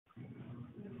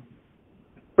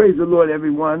Praise the Lord,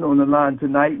 everyone on the line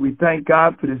tonight. We thank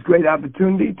God for this great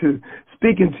opportunity to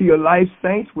speak into your life,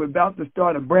 saints. We're about to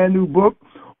start a brand new book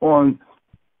on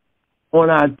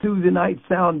our Tuesday night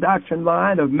Sound Doctrine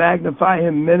line of Magnify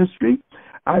Him Ministry.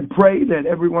 I pray that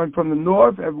everyone from the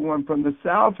north, everyone from the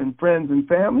south, and friends and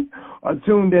family are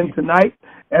tuned in tonight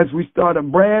as we start a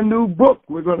brand new book.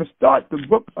 We're going to start the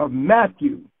book of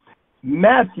Matthew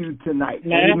tonight.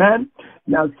 Amen.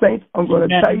 Now, saints, I'm going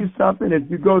to tell you something. If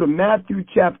you go to Matthew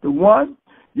chapter 1,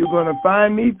 you're going to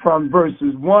find me from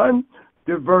verses 1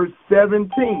 to verse 17.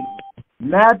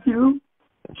 Matthew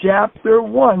chapter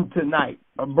 1 tonight,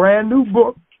 a brand new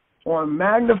book on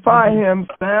Magnify Him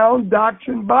Sound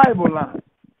Doctrine Bible line.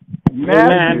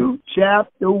 Matthew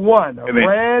chapter 1, a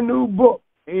brand new book.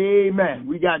 Amen.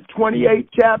 We got 28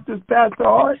 chapters, Pastor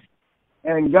Hart,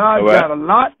 and God's got a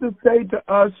lot to say to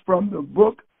us from the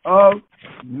book of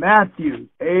Matthew.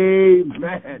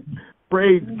 Amen.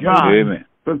 Praise God. Amen.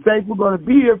 So, saints, we're going to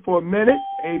be here for a minute.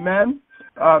 Amen.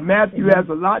 Matthew has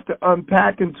a lot to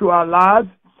unpack into our lives.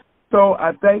 So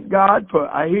I thank God for,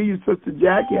 I hear you, Sister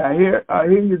Jackie. I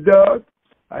hear you, Doug.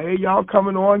 I hear y'all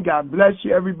coming on. God bless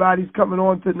you. Everybody's coming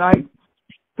on tonight.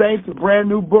 Saints, a brand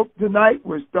new book tonight.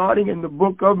 We're starting in the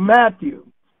book of Matthew.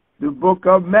 The book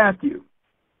of Matthew.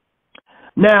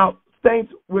 Now,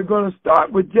 saints, we're going to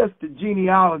start with just the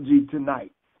genealogy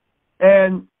tonight.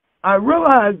 And I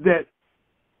realize that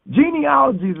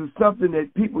genealogies is something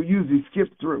that people usually skip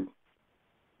through.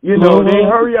 You know, they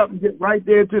hurry up and get right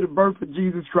there to the birth of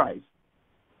Jesus Christ.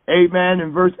 Amen,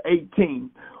 in verse 18.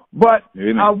 But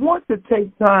I want to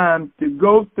take time to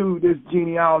go through this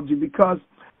genealogy because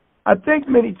I think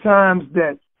many times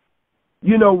that,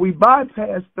 you know, we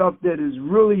bypass stuff that is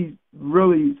really,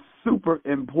 really super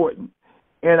important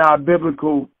in our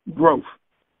biblical growth.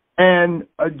 And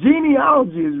a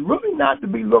genealogy is really not to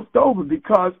be looked over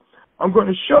because I'm going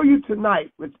to show you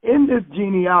tonight within this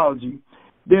genealogy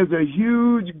there's a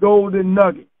huge golden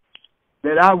nugget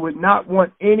that I would not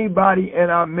want anybody in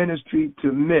our ministry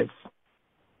to miss.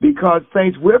 Because,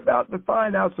 saints, we're about to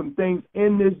find out some things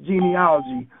in this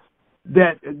genealogy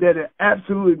that are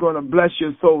absolutely going to bless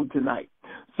your soul tonight.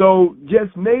 So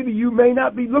just maybe you may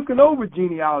not be looking over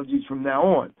genealogies from now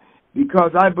on,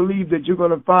 because I believe that you're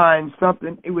going to find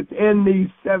something within these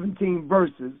 17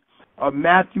 verses of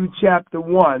Matthew chapter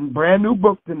 1, brand new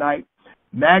book tonight,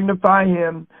 Magnify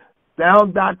Him,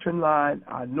 Sound Doctrine Line,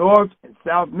 our North and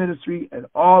South Ministry, and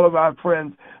all of our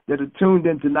friends that are tuned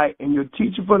in tonight. And your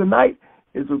teacher for tonight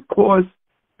is, of course,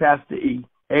 Pastor E.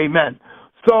 Amen.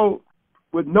 So,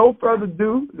 with no further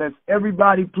ado, let's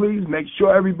everybody please make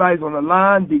sure everybody's on the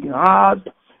line. Deacon Hobbs,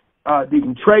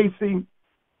 Deacon Tracy,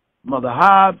 Mother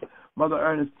Hobbs, Mother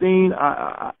Ernestine.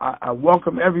 I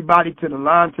welcome everybody to the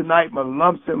line tonight. Mother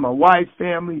Lumpson, my wife's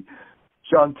family,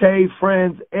 Shantae,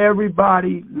 friends,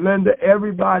 everybody, Linda,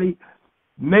 everybody.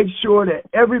 Make sure that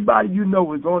everybody you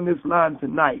know is on this line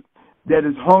tonight that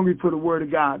is hungry for the Word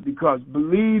of God, because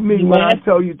believe me when I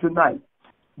tell you tonight,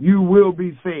 you will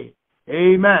be fed.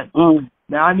 Amen.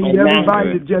 Now, I need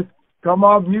everybody to just come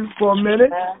off mute for a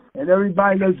minute, and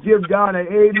everybody, let's give God an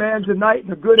amen tonight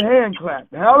and a good hand clap.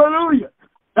 Hallelujah.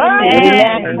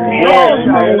 Amen.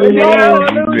 Hallelujah.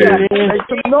 Make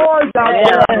some noise out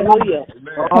there. Hallelujah.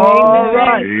 All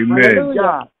right. Amen.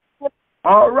 God.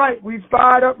 All right. We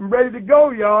fired up and ready to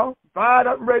go, y'all. Fired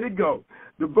up and ready to go.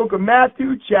 The book of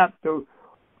Matthew, chapter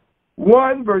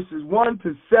 1, verses 1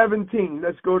 to 17.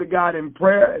 Let's go to God in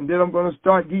prayer, and then I'm going to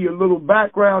start give you a little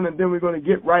background, and then we're going to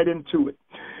get right into it.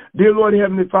 Dear Lord,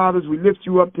 Heavenly Fathers, we lift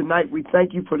you up tonight. We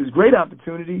thank you for this great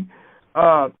opportunity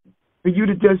for you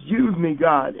to just use me,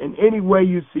 God, in any way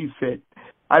you see fit.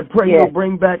 I pray you'll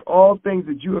bring back all things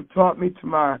that you have taught me to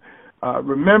my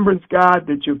remembrance, God,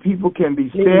 that your people can be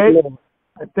fed.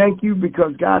 I thank you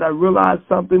because, God, I realize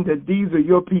something, that these are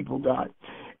your people, God,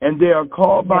 and they are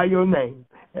called by your name.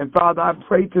 And, Father, I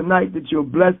pray tonight that you'll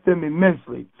bless them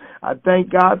immensely. I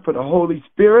thank God for the Holy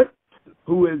Spirit,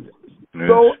 who is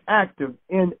so active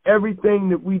in everything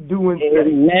that we do and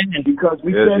say, because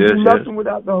we can't do nothing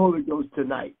without the Holy Ghost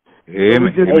tonight. Amen. So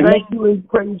we just thank you and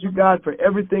praise you, God, for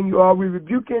everything you are. We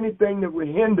rebuke anything that would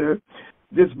hinder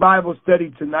this Bible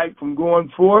study tonight from going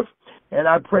forth. And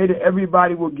I pray that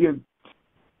everybody will give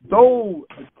so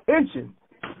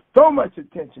much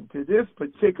attention to this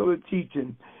particular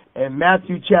teaching in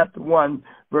Matthew chapter 1,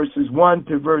 verses 1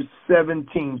 to verse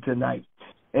 17 tonight.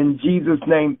 In Jesus'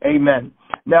 name, amen.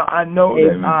 Now, I know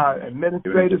that our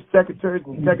administrative secretaries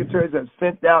and secretaries have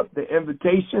sent out the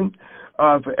invitation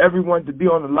for everyone to be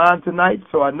on the line tonight,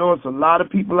 so I know it's a lot of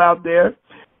people out there.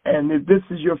 And if this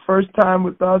is your first time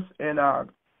with us in our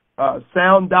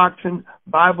Sound Doctrine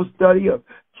Bible study of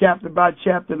chapter by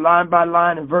chapter, line by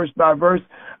line, and verse by verse.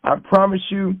 I promise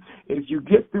you, if you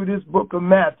get through this book of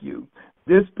Matthew,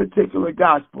 this particular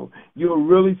gospel, you'll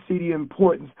really see the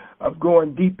importance of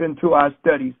going deep into our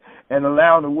studies and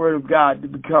allowing the Word of God to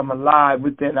become alive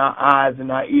within our eyes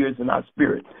and our ears and our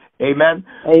spirit. Amen?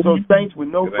 Amen. So, saints, with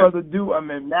no further ado, I'm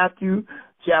in Matthew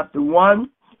chapter 1,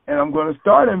 and I'm going to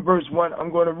start in verse 1.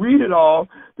 I'm going to read it all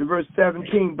to verse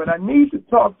 17, but I need to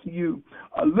talk to you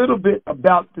a little bit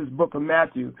about this book of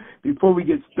Matthew before we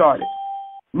get started.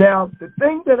 Now, the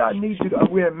thing that I need you to,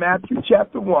 we're in Matthew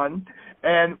chapter 1,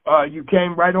 and you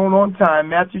came right on time,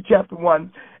 Matthew chapter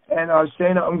 1, and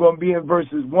Shana, I'm going to be in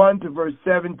verses 1 to verse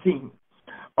 17.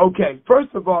 Okay,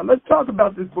 first of all, let's talk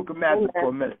about this book of Matthew for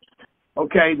a minute.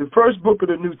 Okay, the first book of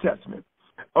the New Testament.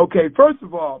 Okay, first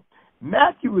of all,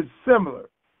 Matthew is similar,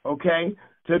 okay,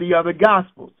 to the other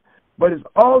Gospels, but it's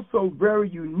also very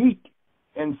unique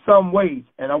in some ways,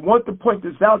 and I want to point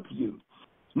this out to you.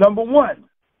 Number one,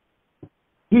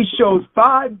 he shows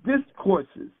 5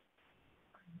 discourses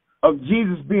of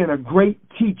Jesus being a great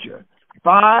teacher.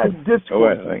 5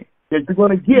 discourses that you're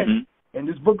going to get in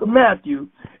this book of Matthew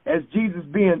as Jesus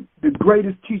being the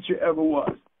greatest teacher ever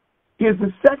was. Here's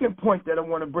the second point that I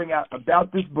want to bring out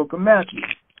about this book of Matthew.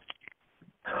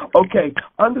 Okay,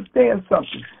 understand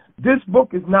something. This book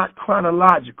is not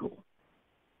chronological.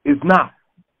 It's not.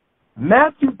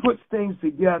 Matthew puts things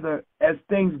together as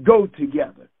things go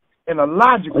together in a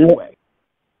logical way.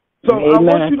 So I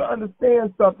want you to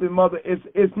understand something, Mother.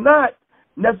 It's not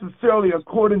necessarily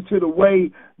according to the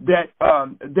way that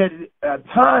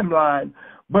timeline,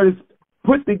 but it's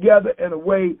put together in a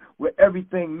way where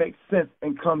everything makes sense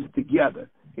and comes together.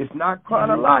 It's not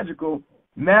chronological.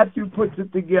 Matthew puts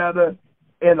it together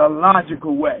in a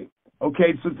logical way.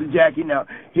 Okay, Sister Jackie, now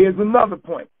here's another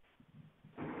point.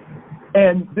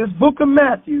 And this book of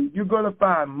Matthew, you're going to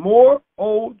find more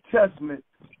Old Testament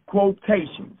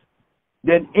quotations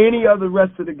than any other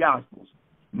rest of the Gospels.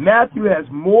 Matthew has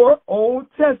more Old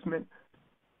Testament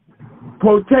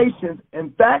quotations.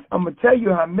 In fact, I'm going to tell you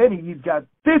how many. He's got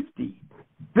 50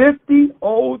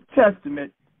 Old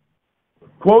Testament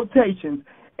quotations,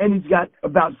 and he's got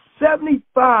about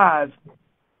 75,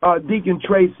 Deacon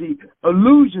Tracy,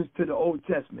 allusions to the Old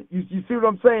Testament. You see what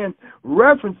I'm saying?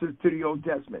 References to the Old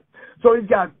Testament. So he's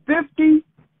got 50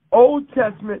 Old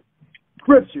Testament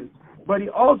scriptures, but he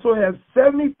also has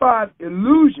 75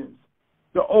 allusions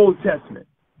to Old Testament.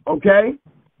 Okay?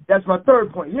 That's my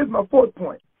third point. Here's my fourth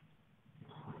point.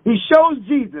 He shows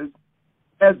Jesus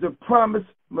as the promised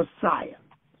Messiah.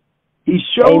 He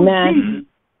shows Jesus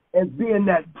as being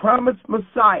that promised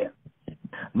Messiah,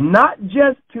 not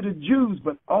just to the Jews,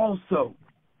 but also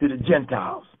to the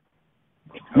Gentiles.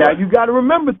 Now, you got to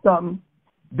remember something,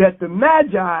 that the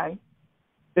Magi,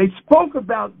 they spoke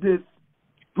about this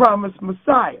promised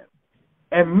Messiah.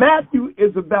 And Matthew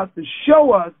is about to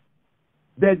show us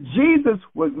that Jesus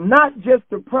was not just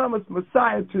the promised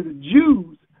Messiah to the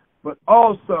Jews, but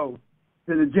also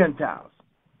to the Gentiles.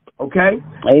 Okay?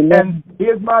 Amen. And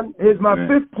here's my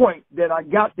fifth point that I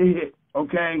got to hit,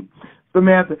 okay,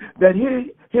 Samantha, that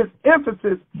his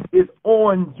emphasis is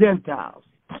on Gentiles.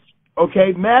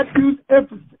 Okay? Matthew's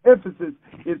emphasis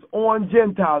is on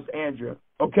Gentiles, Andrea.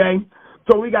 Okay?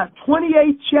 So we got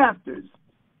 28 chapters.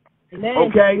 Amen.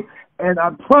 Okay? And I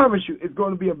promise you, it's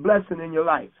going to be a blessing in your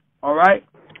life. All right?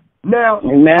 Now,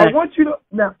 amen. I want you to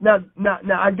now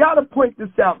I got to point this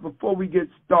out before we get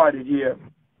started here,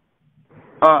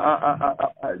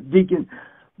 Deacon,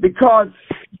 because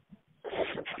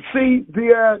see,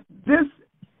 the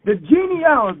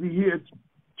genealogy here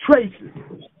traces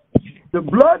the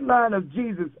bloodline of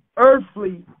Jesus'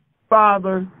 earthly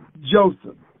father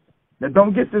Joseph. Now,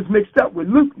 don't get this mixed up with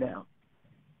Luke. Now,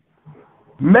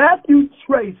 Matthew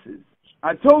traces.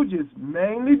 I told you it's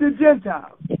mainly the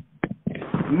Gentiles.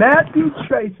 Matthew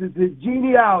traces his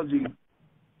genealogy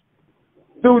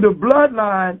through the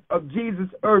bloodline of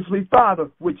Jesus' earthly father,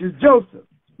 which is Joseph.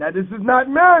 Now, this is not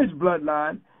Mary's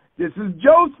bloodline. This is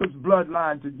Joseph's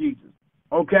bloodline to Jesus.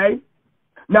 Okay?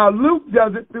 Now, Luke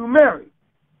does it through Mary.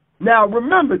 Now,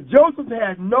 remember, Joseph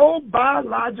had no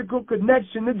biological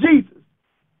connection to Jesus.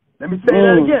 Let me say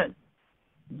that again.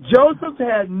 Joseph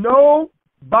had no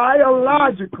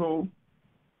biological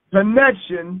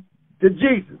connection to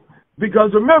Jesus.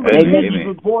 Because remember, Jesus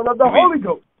was born of the Holy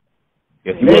Ghost.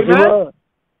 Yes, he was.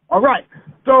 All right.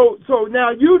 So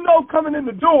now you know coming in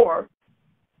the door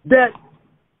that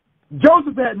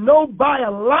Joseph had no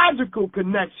biological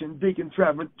connection, Deacon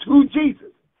Trevor, to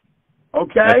Jesus.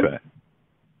 Okay? That's right.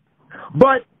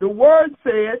 But the word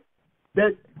said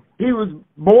that he was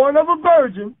born of a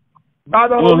virgin by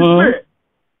the Holy Spirit.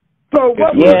 So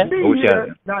what we see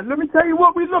here, now let me tell you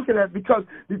what we're looking at, because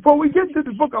before we get to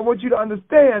the book, I want you to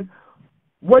understand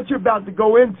what you're about to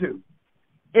go into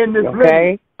in this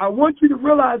lineage. I want you to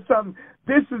realize something.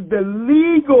 This is the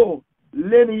legal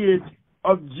lineage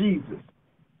of Jesus.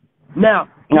 Now,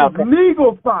 his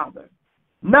legal father,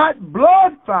 not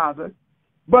blood father,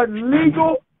 but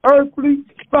legal earthly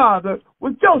father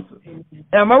was Joseph.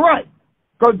 Am I right?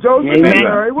 Because Joseph and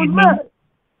Mary was married.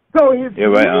 So his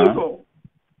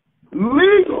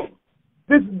legal,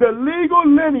 this is the legal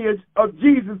lineage of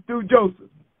Jesus through Joseph.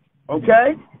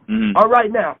 Okay? All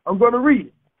right, now, I'm going to read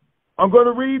it. I'm going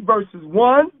to read verses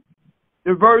 1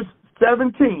 to verse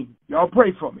 17. Y'all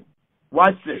pray for me.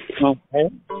 Watch this.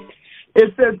 Okay.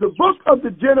 It says, the book of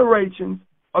the generations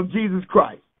of Jesus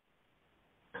Christ,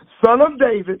 son of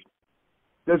David,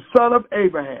 the son of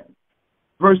Abraham.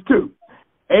 Verse 2,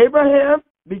 Abraham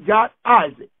begot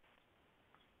Isaac,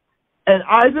 and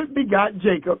Isaac begot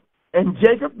Jacob, and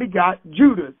Jacob begot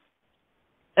Judas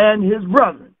and his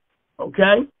brethren.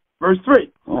 Okay? Verse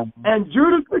 3, and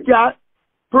Judas begot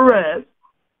Perez,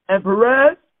 and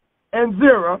Perez and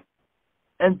Zerah,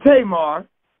 and Tamar,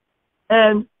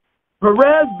 and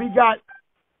Perez begot,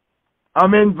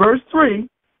 I'm in verse 3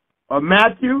 of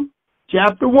Matthew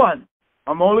chapter 1.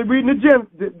 I'm only reading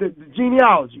the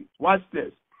genealogy. Watch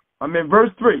this. I'm in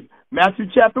verse 3, Matthew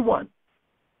chapter 1.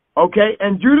 Okay,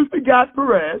 and Judas begot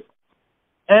Perez,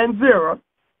 and Zerah,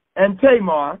 and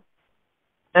Tamar,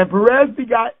 and Perez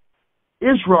begot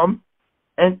Ishram,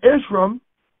 and Ishram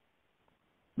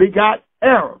begot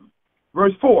Aram.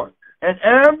 Verse 4, and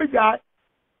Aram begot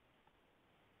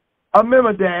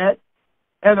Amimadad,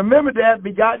 and Amimadad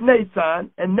begot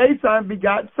Nason, and Nason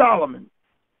begot Solomon,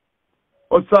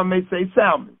 or some may say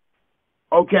Salmon.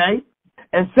 Okay?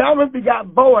 And Salmon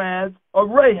begot Boaz of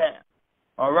Rahab.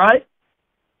 All right?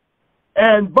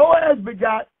 And Boaz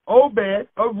begot Obed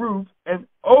of Ruth, and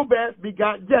Obed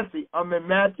begot Jesse. I'm in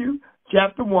Matthew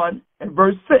chapter 1 and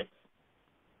verse 6.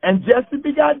 And Jesse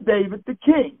begot David the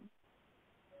king.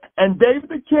 And David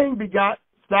the king begot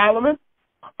Solomon,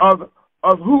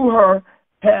 of who her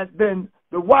had been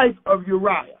the wife of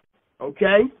Uriah.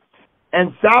 Okay?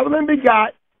 And Solomon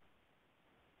begot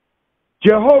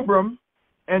Jehoram,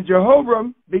 and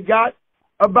Jehoram begot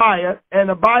Abiah, and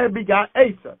Abiah begot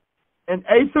Asa. And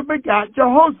Asa begot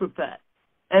Jehoshaphat,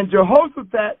 and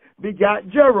Jehoshaphat begot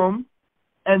Joram,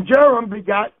 and Joram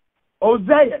begot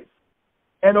Ozias,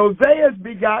 and Ozias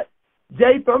begot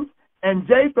Japham, and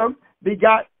Japham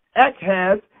begot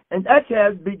Achaz, and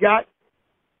Achaz begot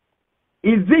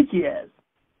Ezekiel.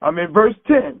 I'm in verse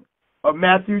 10 of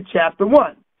Matthew chapter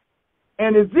 1.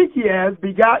 And Ezekiel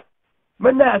begot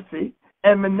Manasseh,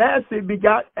 and Manasseh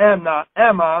begot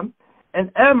Ammon,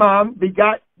 and Ammon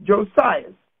begot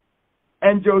Josias.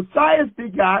 And Josias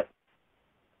begot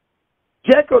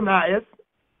Jeconias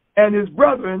and his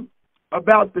brethren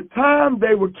about the time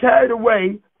they were carried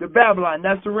away to Babylon.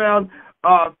 That's around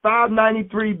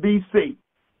 593 B.C.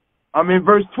 I'm in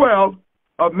verse 12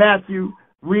 of Matthew,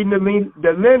 reading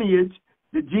the lineage,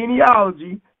 the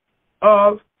genealogy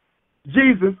of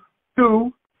Jesus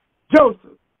through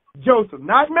Joseph. Joseph,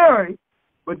 not Mary,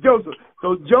 but Joseph.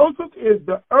 So Joseph is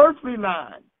the earthly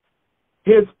line,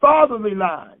 his fatherly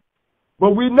line.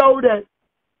 But we know that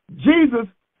Jesus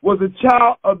was a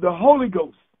child of the Holy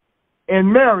Ghost,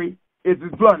 and Mary is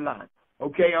his bloodline.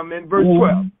 Okay, I'm in verse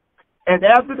 12. And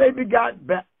after they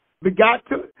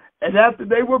and after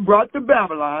they were brought to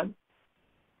Babylon,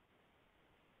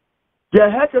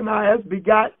 Jehechonias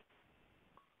begot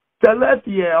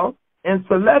Selethiel, and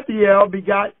Selethiel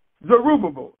begot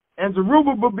Zerubbabel, and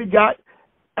Zerubbabel begot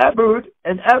Abud,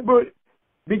 and Abud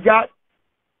begot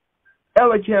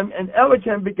Elikim, and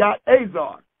Elikim begot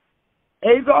Azar.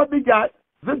 Azar begot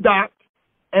Zadok,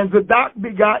 and Zadok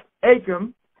begot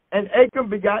Achim, and Achim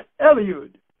begot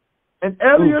Eliud. And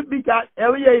Eliud begot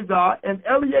Eleazar, and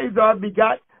Eleazar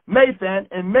begot Mathan,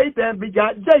 and Mathan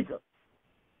begot Jacob.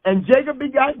 And Jacob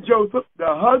begot Joseph, the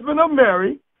husband of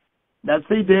Mary. Now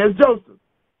see, there's Joseph.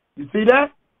 You see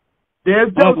that?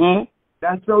 There's Joseph.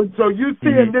 That's so you see,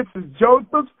 and this is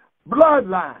Joseph's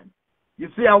bloodline. You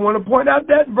see, I want to point out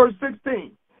that in verse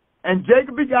 16. And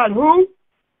Jacob begot who?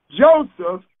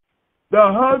 Joseph, the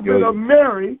husband of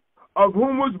Mary, of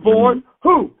whom was born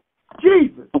who?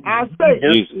 Jesus, our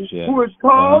Savior, who is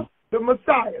called the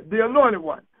Messiah, the Anointed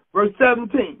One. Verse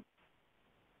 17.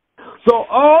 So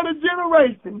all the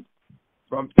generations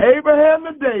from Abraham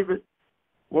to David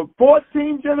were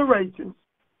 14 generations,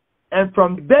 and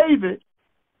from David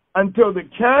until the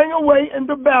carrying away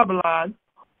into Babylon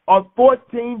are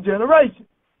 14 generations.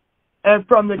 And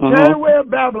from the carrying away of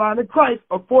Babylon to Christ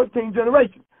are 14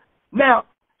 generations. Now,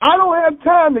 I don't have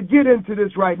time to get into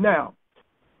this right now,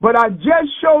 but I just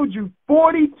showed you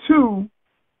 42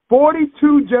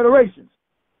 generations.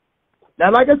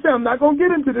 Now, like I said, I'm not going to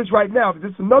get into this right now, but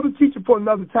this is another teacher for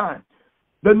another time.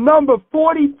 The number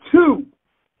 42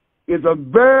 is a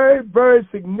very, very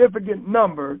significant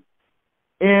number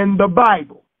in the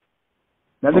Bible.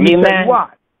 Now, let me tell you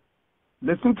why.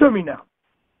 Listen to me now.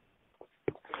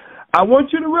 I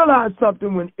want you to realize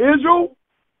something. When Israel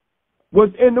was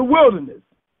in the wilderness,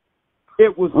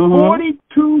 it was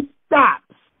 42 stops.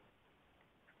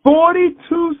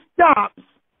 42 stops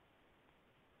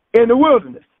in the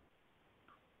wilderness.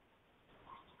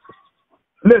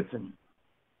 Listen,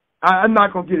 I'm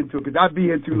not going to get into it because I'd be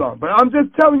here too long. But I'm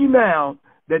just telling you now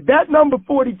that number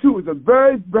 42 is a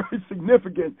very, very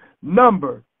significant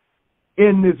number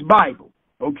in this Bible,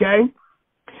 okay?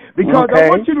 Because I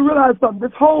want you to realize something.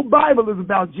 This whole Bible is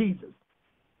about Jesus.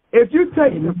 If you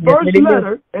take the first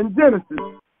letter in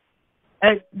Genesis,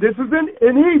 and this is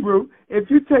in Hebrew, if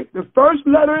you take the first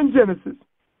letter in Genesis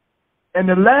and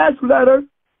the last letter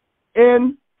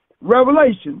in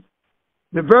Revelation,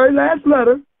 the very last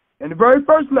letter and the very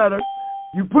first letter,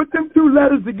 you put them two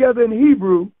letters together in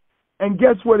Hebrew, and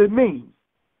guess what it means?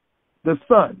 The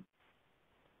Son,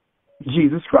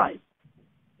 Jesus Christ.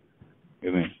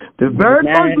 Amen. The very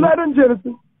first letter in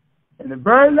Genesis and the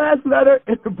very last letter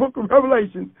in the book of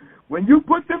Revelation, when you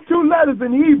put them two letters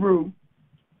in Hebrew,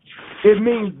 it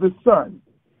means the Son.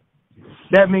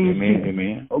 That means Jesus.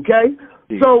 Amen. Okay?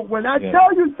 So when I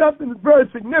tell you something that's very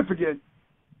significant,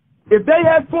 if they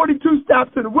had 42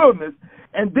 stops in the wilderness,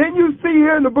 and then you see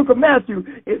here in the book of Matthew,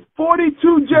 it's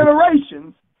 42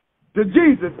 generations to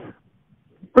Jesus,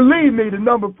 believe me, the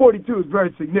number 42 is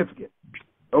very significant.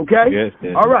 Okay?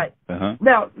 Yes. All right.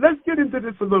 Now, let's get into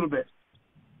this a little bit.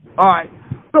 All right.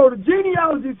 So the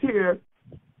genealogies here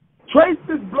trace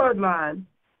this bloodline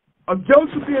of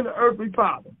Joseph being the earthly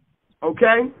father.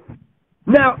 Okay?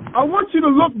 Now, I want you to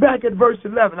look back at verse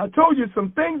 11. I told you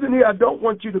some things in here I don't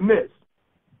want you to miss.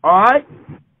 All right?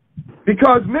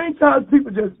 Because many times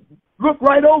people just look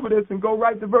right over this and go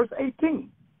right to verse 18.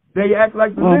 They act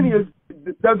like the lineage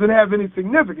doesn't have any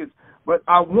significance. But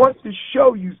I want to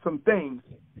show you some things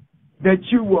that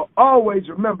you will always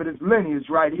remember this lineage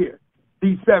right here.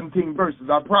 These 17 verses,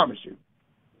 I promise you.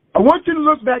 I want you to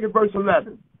look back at verse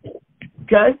 11.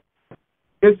 Okay?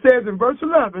 It says in verse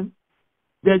 11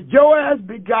 that Joaz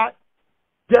begot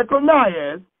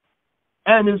Jeconiah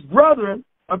and his brethren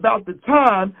about the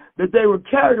time that they were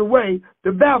carried away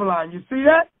to Babylon. You see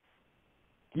that?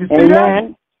 You see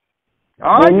that?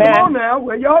 All right, come on now.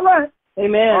 Where y'all at?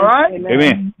 Amen. All right?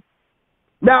 Amen.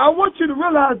 Now, I want you to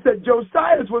realize that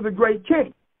Josiah was a great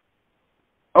king.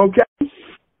 Okay?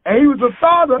 And he was the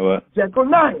father of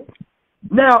Jeconiah.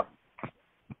 Now,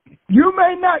 you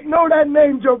may not know that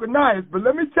name Jeconiah, but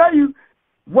let me tell you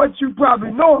what you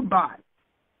probably know him by.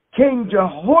 King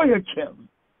Jehoiakim.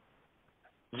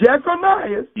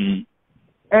 Jeconiah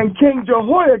and King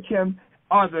Jehoiakim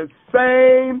are the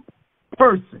same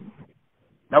person.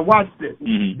 Now watch this.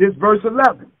 This verse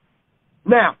 11.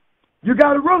 Now, you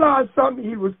got to realize something.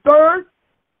 He was third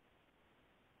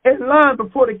in line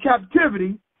before the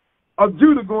captivity of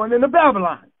Judah going into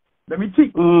Babylon. Let me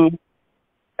teach you.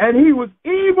 And he was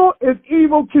evil as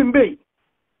evil can be.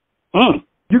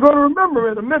 You're going to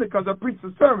remember in a minute because I preached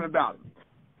a sermon about him.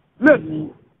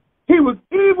 Listen. He was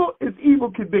evil as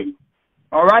evil could be.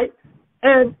 All right?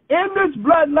 And in this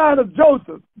bloodline of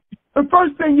Joseph, the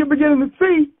first thing you're beginning to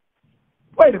see,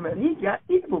 wait a minute, he got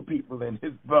evil people in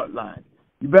his bloodline.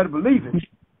 You better believe it.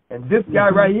 And this guy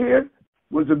right here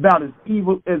was about as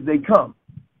evil as they come.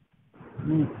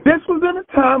 This was in the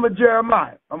time of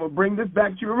Jeremiah. I'm going to bring this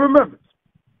back to your remembrance.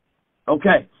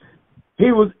 Okay.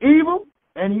 He was evil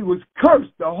and he was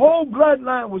cursed. The whole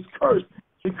bloodline was cursed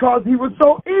because he was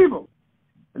so evil.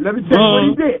 And let me tell you what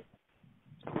he did.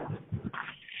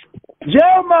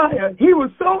 Jeremiah, he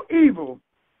was so evil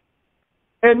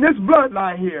in this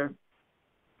bloodline here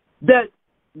that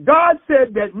God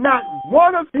said that not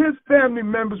one of his family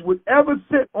members would ever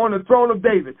sit on the throne of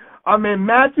David. I'm in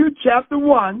Matthew chapter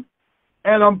 1,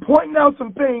 and I'm pointing out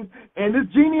some things in this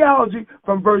genealogy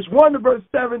from verse 1 to verse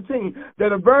 17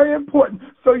 that are very important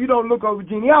so you don't look over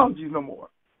genealogies no more.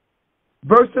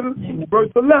 Verse 11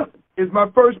 is my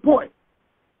first point.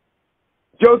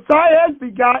 Josiah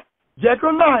begot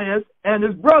Jeconiah and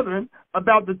his brethren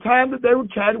about the time that they were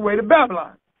carried away to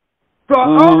Babylon. So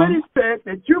I already said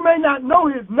that you may not know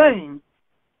his name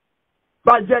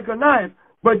by Jeconiah,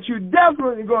 but you're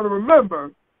definitely going to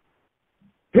remember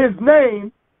his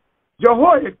name,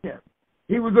 Jehoiakim.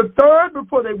 He was the third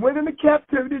before they went into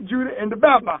captivity to Judah and to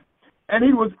Babylon. And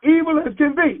he was evil as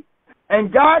can be.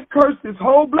 And God cursed his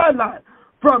whole bloodline.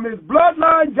 From his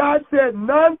bloodline, God said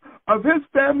none of his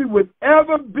family would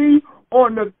ever be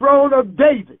on the throne of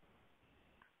David.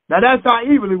 Now, that's how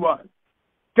evil he was.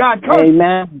 God cursed him.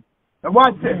 Amen. Now,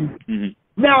 watch this.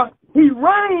 Mm-hmm. Now, he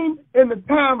reigned in the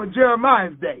time of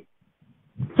Jeremiah's day.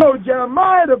 So,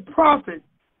 Jeremiah the prophet,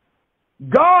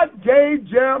 God gave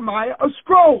Jeremiah a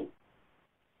scroll.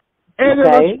 And in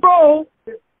the scroll,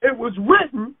 it was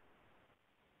written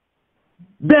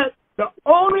that the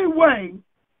only way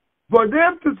for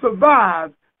them to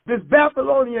survive this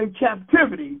Babylonian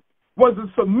captivity was to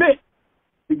submit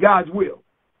to God's will.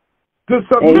 To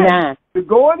submit to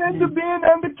going into being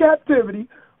under captivity,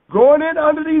 going in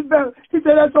under these battles. He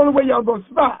said that's the only way y'all going to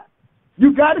survive.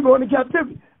 You got to go into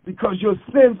captivity because your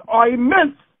sins are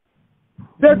immense.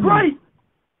 They're great.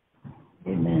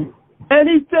 Amen. And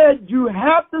he said you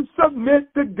have to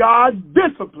submit to God's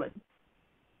discipline.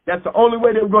 That's the only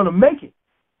way they were going to make it.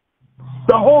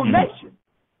 The whole nation.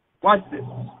 Watch this.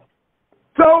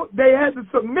 So they had to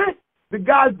submit to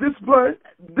God's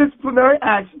disciplinary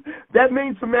action. That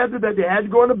means, Samantha, that they had to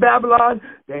go into Babylon.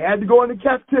 They had to go into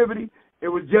captivity. It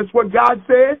was just what God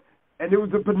said, and it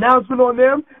was a pronouncement on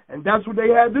them, and that's what they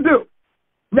had to do.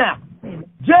 Now,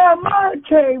 Jeremiah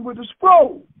came with a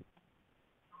scroll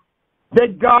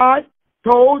that God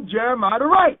told Jeremiah to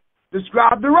write, the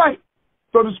scribe to write.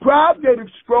 So the scribe gave the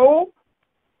scroll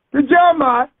to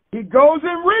Jeremiah. He goes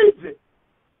and reads it.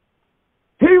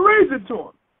 He reads it to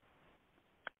him.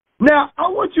 Now, I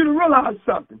want you to realize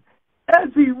something. As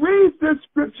he reads this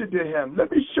scripture to him,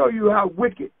 let me show you how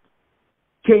wicked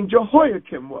King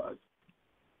Jehoiakim was.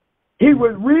 He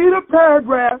would read a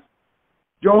paragraph,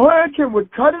 Jehoiakim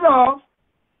would cut it off,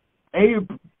 and he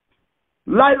would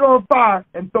light it on fire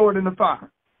and throw it in the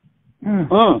fire.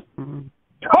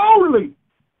 Totally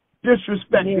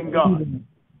disrespecting God.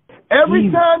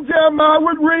 Every time Jeremiah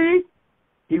would read,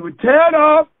 he would tear it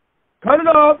off, cut it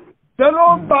off, set it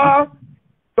on fire,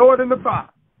 throw it in the fire.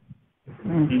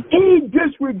 He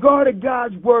disregarded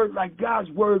God's word like God's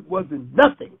word wasn't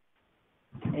nothing.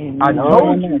 I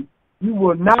told you, you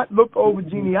will not look over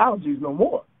genealogies no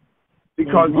more.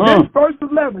 Because this verse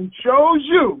 11 shows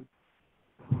you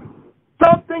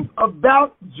something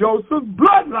about Joseph's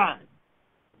bloodline.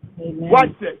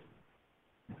 Watch this.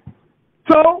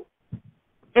 So,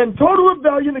 in total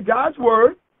rebellion to God's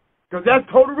word, because that's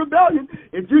total rebellion,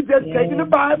 if you just taking the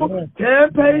Bible,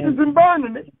 10 pages and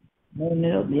burning it.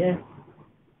 Amen.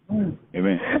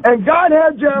 And God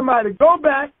had Jeremiah to go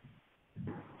back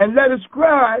and let a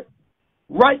scribe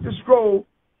write the scroll,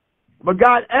 but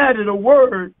God added a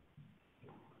word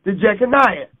to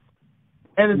Jeconiah.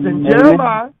 And it's in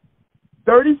Jeremiah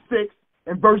 36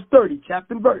 and verse 30,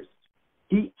 chapter and verse.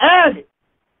 He added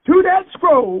to that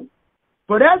scroll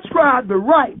for that scribe to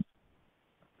write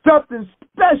something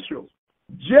special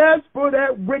just for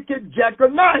that wicked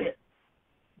Jeconiah.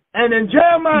 And in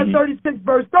Jeremiah 36,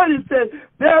 verse 30, it says,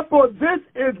 therefore this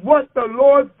is what the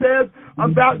Lord says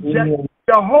about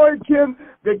Jehoiakim,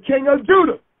 the king of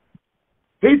Judah.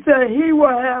 He said he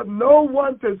will have no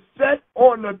one to sit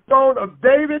on the throne of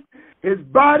David. His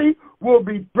body will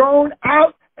be thrown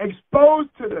out, exposed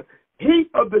to the heat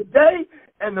of the day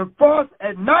and the frost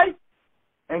at night.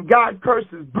 And God cursed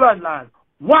his bloodline.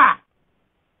 Why?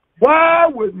 Why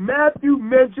would Matthew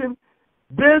mention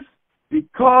this?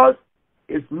 Because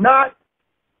it's not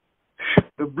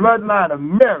the bloodline of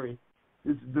Mary.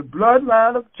 This is the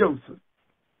bloodline of Joseph.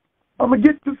 I'm going to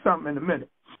get to something in a minute.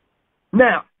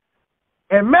 Now,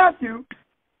 in Matthew,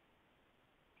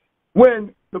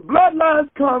 when the bloodlines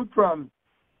come from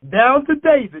down to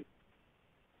David,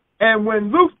 and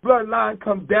when Luke's bloodline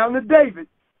comes down to David,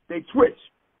 they switch.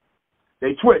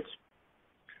 They switch.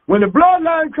 When the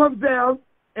bloodline comes down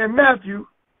in Matthew,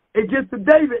 it gets to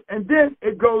David, and then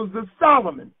it goes to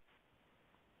Solomon.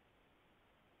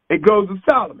 It goes to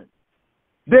Solomon.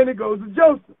 Then it goes to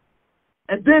Joseph.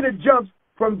 And then it jumps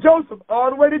from Joseph all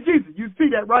the way to Jesus. You see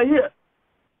that right here.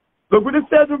 Look what it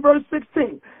says in verse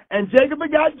 16. And Jacob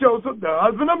begot Joseph, the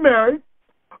husband of Mary,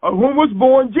 of whom was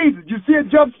born Jesus. You see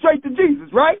it jump straight to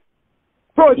Jesus, right?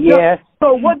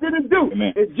 So what did it do?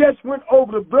 Amen. It just went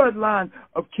over the bloodline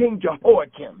of King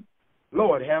Jehoiakim.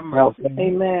 Lord have mercy.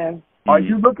 Amen. Are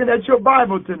you looking at your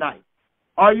Bible tonight?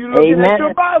 Are you looking at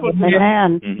your Bible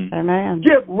tonight? Amen.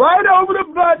 Skip right over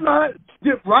the bloodline,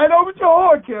 skip right over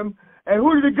Jehoiakim, and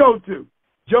who did it go to?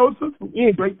 Joseph,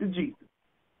 straight to Jesus.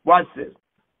 Watch this.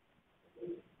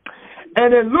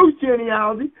 And in Luke's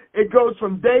genealogy, it goes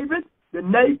from David to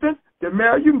Nathan to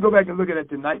Mary. You can go back and look at it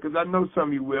tonight because I know some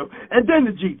of you will. And then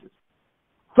to Jesus.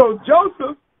 So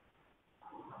Joseph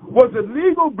was a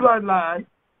legal bloodline,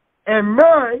 and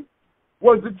Mary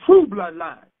was the true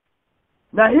bloodline.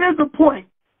 Now, here's the point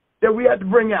that we have to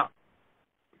bring out.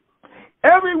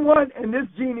 Everyone in this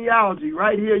genealogy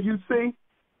right here, you see,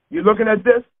 you're looking at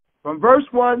this, from verse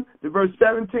 1 to verse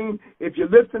 17. If you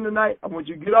listen tonight, I want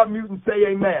you to get off mute and say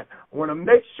amen. I want to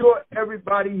make sure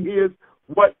everybody hears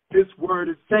what this word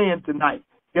is saying tonight.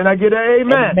 Can I get an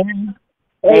amen?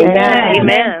 Amen.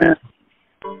 Amen.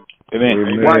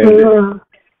 Amen.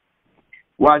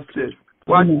 Watch this.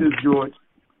 Watch this, George.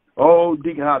 Oh,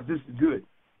 Deacon Hobbs, this is good.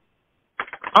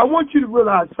 I want you to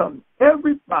realize something.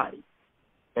 Everybody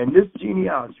in this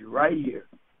genealogy right here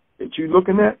that you're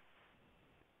looking at,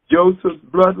 Joseph's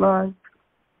bloodline,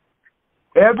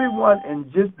 everyone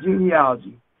in this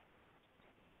genealogy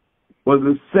was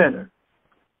a sinner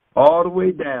all the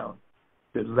way down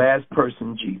to the last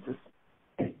person, Jesus.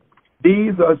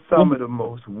 These are some of the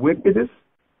most wickedest,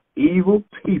 evil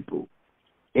people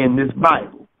in this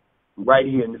Bible, right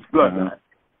here in this bloodline.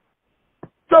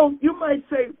 So you might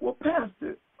say, well,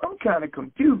 Pastor, I'm kind of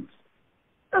confused.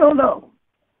 I don't know.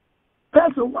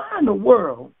 Pastor, why in the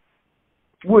world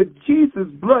would Jesus'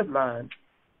 bloodline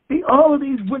be all of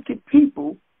these wicked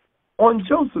people on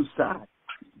Joseph's side?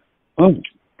 I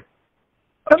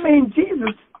mean,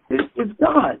 Jesus is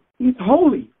God. He's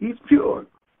holy. He's pure.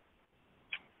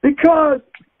 Because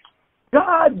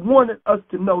God wanted us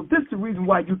to know, this is the reason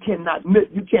why you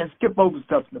can't skip over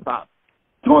stuff in the Bible.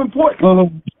 Too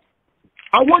important.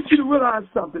 I want you to realize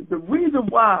something. The reason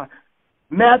why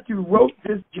Matthew wrote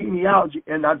this genealogy,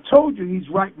 and I told you he's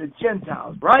writing to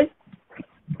Gentiles, right?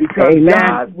 Because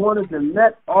God wanted to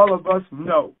let all of us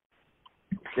know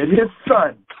that his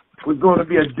son was going to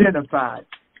be identified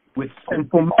with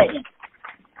sinful man.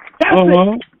 That's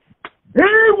it.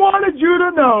 He wanted you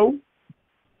to know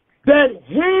that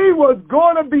he was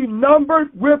going to be numbered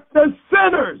with the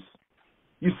sinners.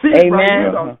 You see it right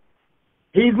here.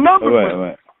 He's numbered with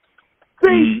them.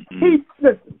 See,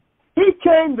 he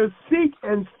came to seek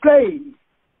and save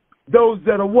those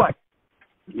that are what?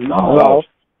 Lost.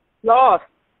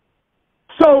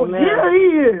 So here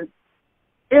he is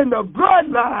in the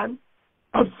bloodline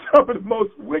of some of the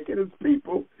most wickedest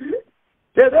people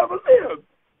that ever lived.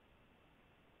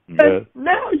 And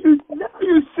now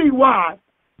you see why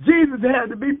Jesus had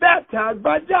to be baptized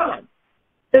by John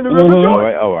in the river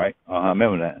Jordan. All right.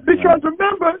 Remember that. Because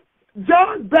remember,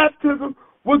 John's baptism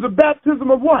was a baptism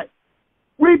of what?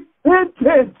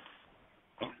 Repentance.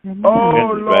 Oh,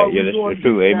 Lord. Right. Yeah, that's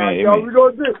true. Amen. Y'all, we're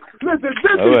going to do. Listen,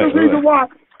 this is the reason why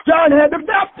John had to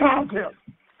baptize him.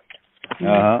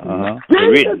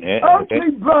 Jesus'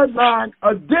 earthly bloodline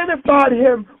identified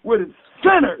him with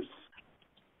sinners,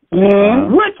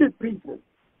 wicked people.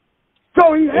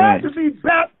 So he had to be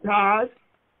baptized.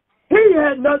 He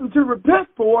had nothing to repent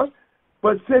for,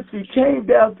 but since he came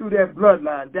down through that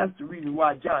bloodline, that's the reason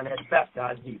why John had to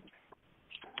baptize Jesus.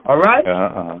 All right?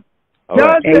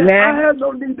 God said, I have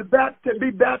no need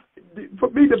for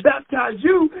me to baptize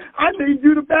you. I need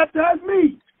you to baptize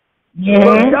me.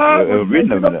 But God was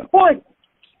making a point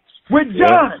with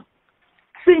John.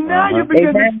 See, now you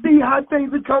begin to see how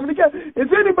things are coming together. Is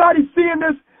anybody seeing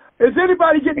this? Is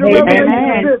anybody getting the revelation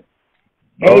of this?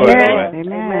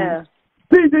 Amen.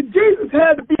 See, that Jesus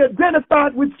had to be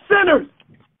identified with sinners.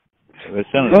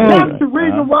 That's the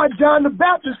reason why John the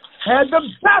Baptist had to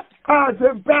baptize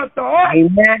him, Pastor Hart.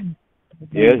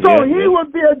 So he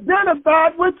would be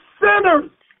identified with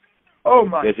sinners. Oh,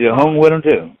 my God. Yes, you're home with them,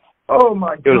 too. Oh,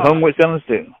 my God. He was home with sinners,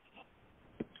 too.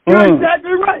 You're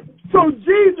exactly right. So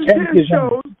Jesus here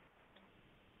shows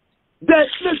that,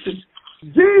 listen,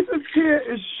 Jesus here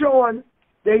is showing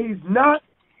that he's not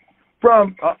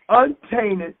from an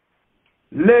untainted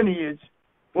lineage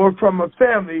or from a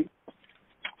family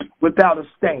without a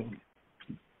stain.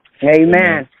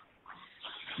 Amen.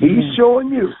 He's showing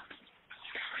you.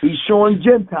 He's showing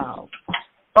Gentiles,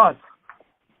 us.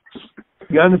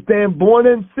 You understand? Born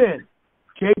in sin,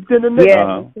 shaped in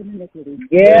iniquity.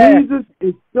 Jesus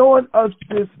is showing us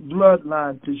this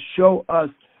bloodline to show us,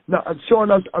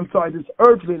 this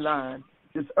earthly line,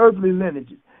 this earthly lineage.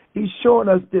 He's showing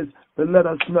us this to let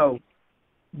us know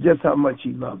just how much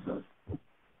he loves us.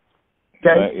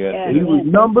 Okay? He was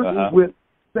numbered with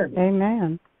sinners.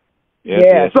 Amen.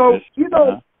 So, you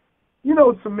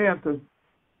know, Samantha,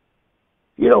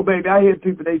 baby, I hear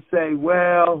people, they say,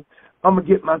 well, I'm going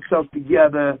to get myself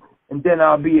together and then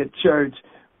I'll be at church.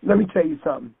 Let me tell you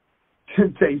something.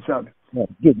 Jesus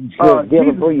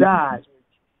died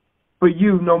for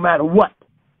you no matter what.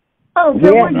 I don't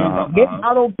care what you did.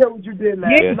 I don't care what you did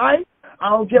last night. I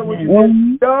don't care what you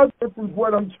did, Doug. This is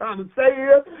what I'm trying to say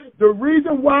here. The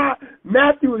reason why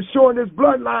Matthew is showing this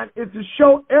bloodline is to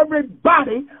show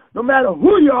everybody, no matter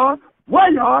who you are, where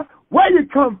you are, where you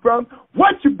come from,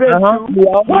 what you've been through,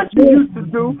 what you used to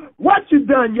do, what you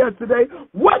done yesterday,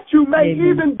 what you may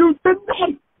even do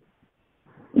tonight.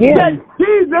 Yes. That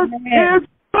Jesus is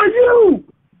for you.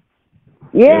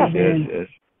 Yes.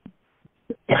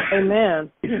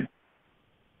 Amen.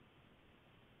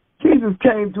 Jesus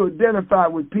came to identify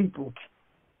with people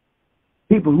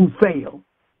who fail,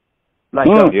 like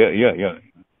us.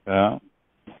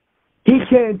 He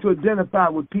came to identify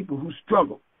with people who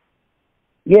struggle.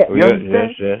 Yes. You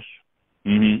understand? Yes.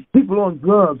 Mm-hmm. People on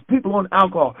drugs, people on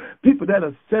alcohol, people that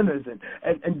are sinners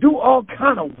and do all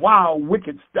kind of wild,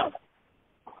 wicked stuff.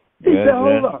 He said,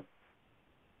 hold up.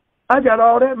 I got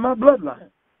all that in my bloodline.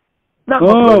 Not my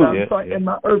bloodline, sorry, in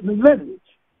my earthly lineage.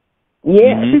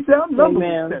 Yeah. He said, I'm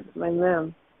numbered with sinners.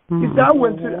 Amen. He said,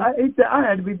 he said, I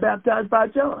had to be baptized by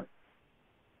John.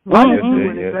 I didn't do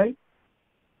anything.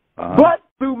 But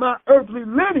through my earthly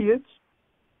lineage,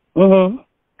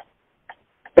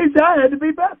 he said, I had to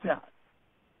be baptized.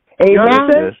 You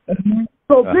understand?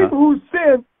 So people who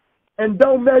sin and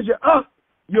don't measure up,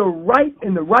 you're right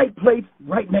in the right place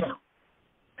right now.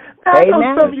 Now, I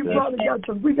know some of you probably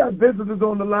we got visitors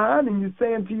on the line, and you're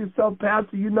saying to yourself,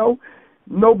 Pastor,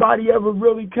 nobody ever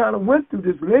really kind of went through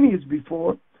this lineage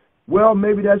before. Well,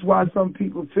 maybe that's why some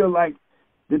people feel like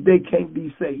that they can't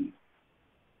be saved.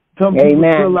 Some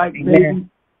people feel like maybe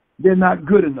they're not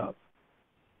good enough.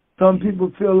 Some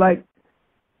people feel like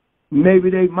maybe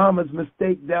their mama's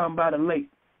mistake down by the lake.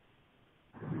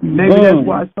 Maybe that's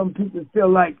why some people feel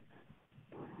like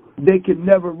they can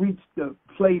never reach the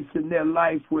place in their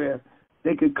life where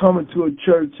they could come into a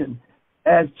church and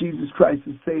ask Jesus Christ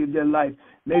to save their life.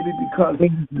 Maybe because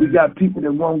we got people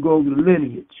that won't go over the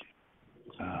lineage.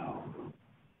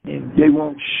 They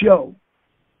won't show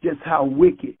just how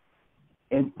wicked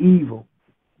and evil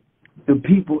the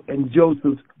people in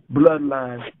Joseph's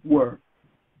bloodline were.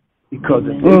 Because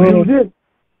if they do this,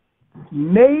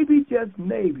 maybe, just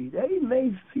maybe, they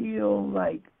may feel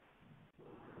like,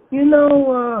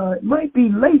 it might be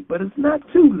late, but it's not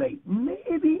too late.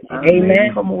 Maybe I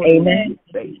may come on and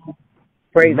faith.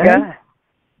 Praise God.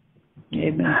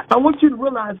 Amen. I want you to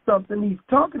realize something. He's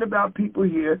talking about people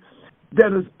here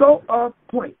that are so off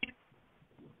point.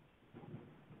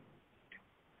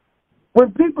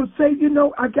 When people say,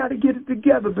 I got to get it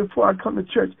together before I come to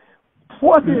church,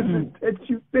 what is it that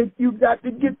you think you got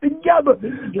to get together?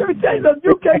 Let me tell you something.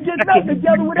 You can't get nothing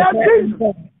together without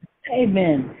Jesus.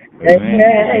 Amen.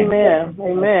 Amen.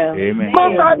 My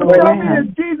Bible tells me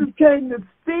that Jesus came to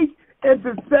seek and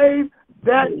to save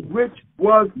that which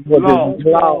was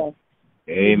lost.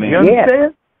 Amen. You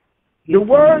understand? The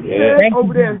word says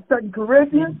over there in 2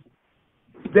 Corinthians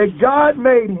that God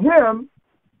made him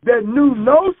that knew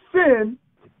no sin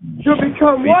to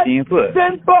become what? Sin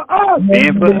for us.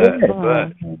 Sin for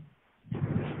us.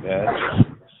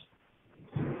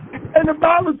 And the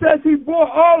Bible says he bore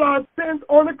all our sins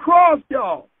on the cross,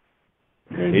 y'all.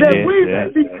 That we may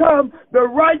become the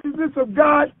righteousness of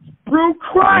God through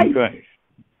Christ.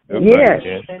 Yes.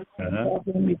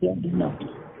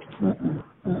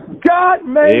 God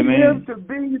made him to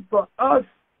be for us.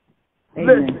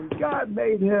 Listen, God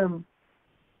made him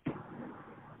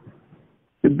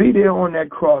to be there on that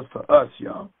cross for us,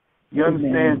 y'all. You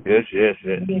understand? Yes.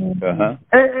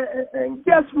 And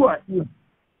guess what?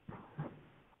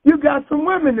 You got some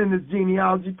women in this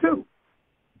genealogy, too.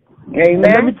 Amen. And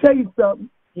let me tell you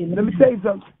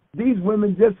something. These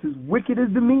women just as wicked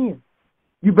as the men.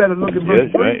 You better look at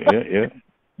verse 3.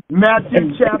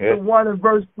 Matthew chapter 1 and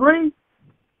verse 3.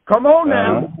 Come on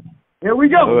now. Here we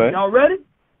go. Right. Y'all ready?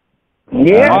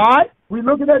 Yeah. All right. We're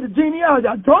looking at the genealogy.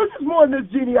 I told you it's more in this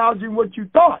genealogy than what you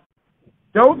thought.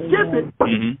 Don't skip it.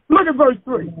 Look at verse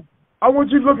 3. I want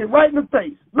you to look it right in the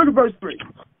face. Look at verse 3.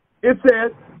 It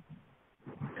says,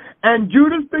 and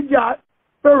Judas begot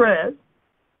Perez,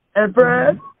 and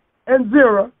Perez and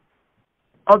Zerah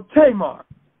of Tamar.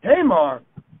 Tamar?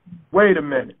 Wait a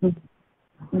minute.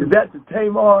 Is that the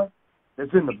Tamar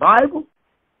that's in the Bible?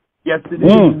 Yes, it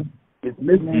is. It's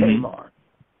Miss Tamar.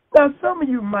 Now, some of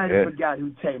you might have forgot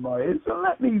who Tamar is, so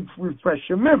let me refresh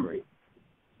your memory.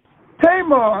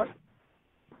 Tamar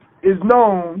is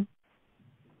known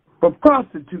for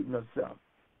prostituting herself.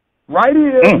 Right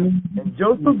here in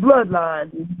Joseph's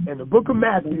bloodline in the book of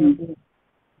Matthew,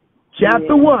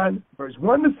 chapter 1, verse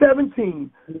 1 to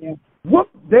 17. Whoop,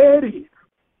 there it is.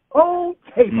 Old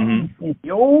Tamar,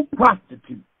 the old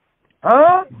prostitute.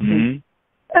 Huh?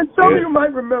 And some of you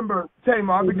might remember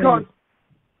Tamar because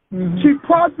she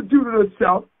prostituted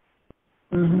herself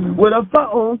with her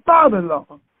own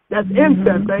father-in-law. That's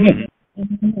incest, baby.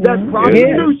 That's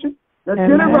prostitution. Let's get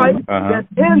it right. That's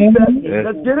incest. Yes.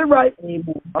 Let's get it right.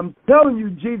 I'm telling you,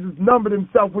 Jesus numbered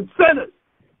himself with sinners.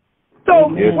 So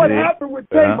what happened with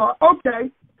Tamar?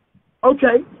 Okay.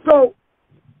 So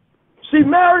she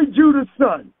married Judah's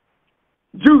son,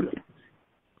 Judah,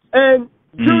 and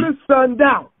Judah's son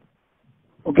died.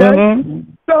 Okay,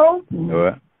 so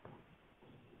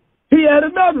he had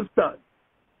another son.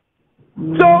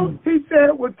 So he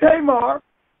said, "Well, Tamar,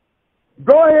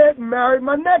 go ahead and marry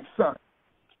my next son."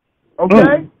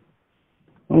 Okay.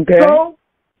 So,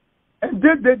 and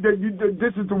this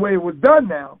is the way it was done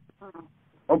now.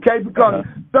 Okay, because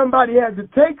somebody had to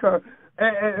take her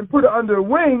and put her under a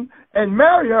wing and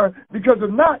marry her, because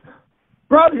if not,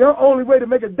 probably her only way to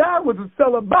make her die was to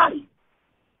sell her body.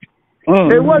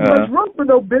 There wasn't much room for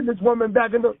no businesswoman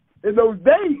back in those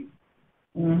days.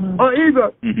 Or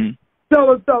either sell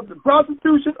herself to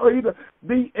prostitution or either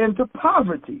be into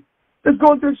poverty. Let's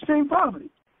go into extreme poverty.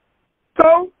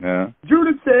 So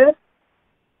Judah said,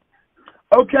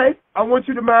 "Okay, I want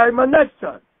you to marry my next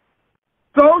son."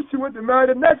 So she went to marry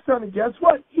the next son, and guess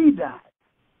what? He died.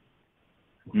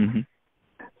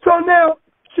 So now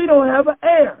she don't have an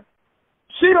heir.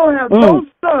 She don't have no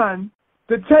son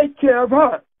to take care of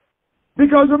her.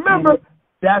 Because remember,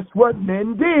 that's what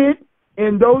men did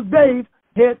in those days.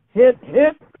 Hint, hint,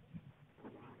 hint.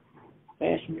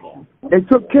 They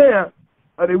took care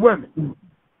of the women,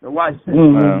 the wives.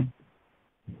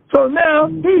 So now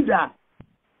he died.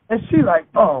 And she like,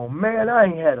 "Oh, man, I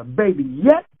ain't had a baby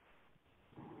yet."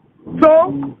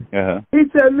 So he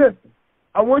said, "Listen,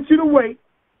 I want you to wait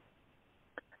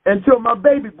until my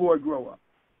baby boy grow up.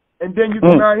 And then you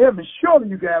can marry him, and surely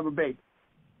you can have a baby."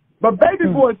 But baby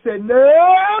boy said,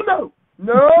 no.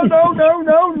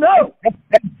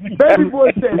 Baby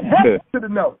boy said, heck to the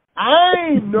no. I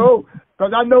ain't know,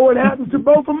 because I know what happened to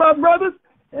both of my brothers,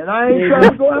 and I ain't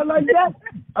trying to go out like that.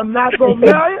 I'm not going to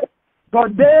marry it,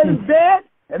 because dead is dead,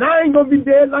 and I ain't going to be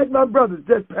dead like my brothers.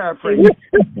 Just paraphrase.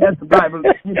 That's the Bible.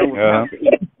 You know what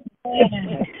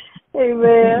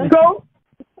Amen. So,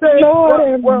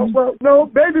 well, no.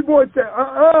 Baby boy said,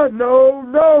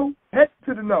 no. Heck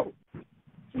to the no.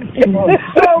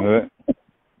 So,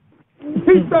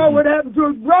 he saw what happened to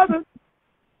his brother.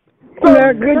 So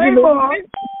Tamar,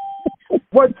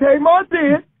 what Tamar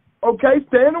did,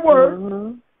 stay in the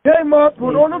word. Tamar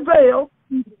put on a veil.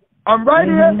 I'm right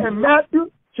here in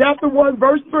Matthew chapter 1,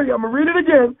 verse 3. I'm going to read it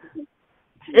again.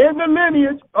 In the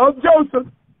lineage of Joseph,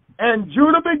 and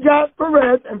Judah begot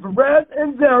Perez, and Perez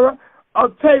and Zerah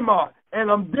of Tamar.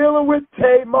 And I'm dealing with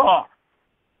Tamar. All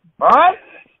right?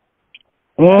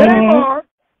 Tamar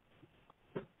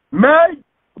married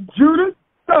Judah's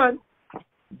son.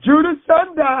 Judah's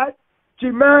son died. She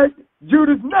married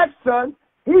Judah's next son.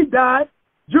 He died.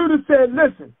 Judah said,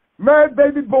 "Listen, marry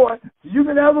baby boy so you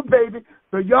can have a baby,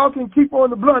 so y'all can keep on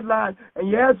the bloodline, and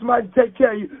you have somebody to take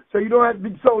care of you, so you don't have to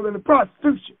be sold into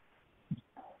prostitution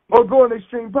or go into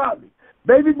extreme poverty."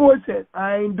 Baby boy said,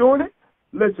 "I ain't doing it.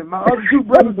 Listen, my other two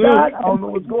brothers died. I don't know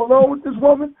what's going on with this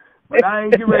woman, but I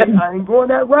ain't going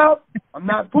that route. I'm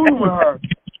not fooling with her."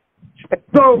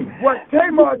 So what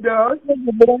Tamar does,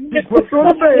 she puts on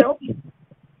a veil,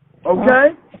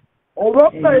 over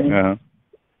her face,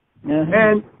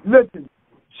 and listen,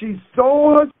 she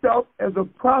sold herself as a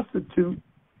prostitute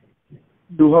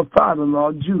to her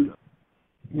father-in-law, Judah.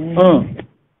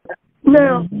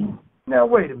 Now,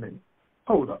 wait a minute.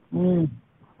 Hold up. Wait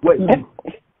a minute.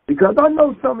 Because I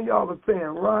know some of y'all are saying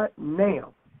right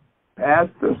now,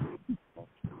 "Pastor,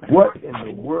 what in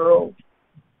the world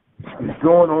is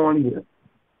going on here?"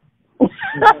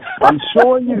 I'm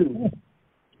showing you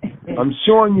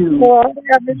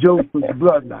Joseph's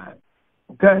bloodline.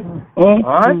 Okay? All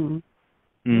right?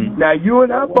 Now, you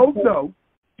and I both know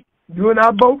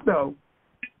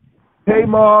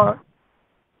Tamar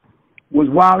was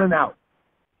wilding out.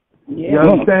 You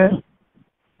understand?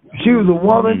 She was a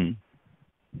woman,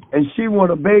 and she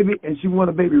wanted a baby, and she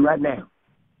wanted a baby right now.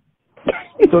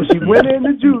 So she went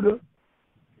into Judah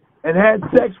and had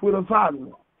sex with her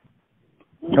father-in-law.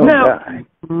 Now,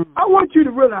 I want you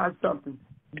to realize something.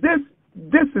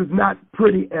 This is not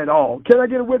pretty at all. Can I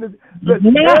get a witness?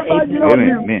 Listen, everybody get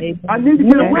on mute. I need to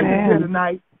get a witness here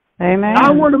tonight. Amen.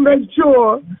 I want to make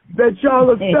sure that y'all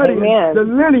are studying the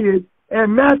lineage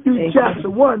and Matthew chapter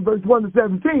 1, verse 1 to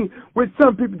 17, which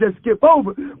some people just skip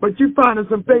over, but you find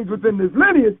some things within this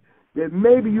lineage that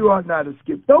maybe you ought not have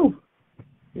skipped over.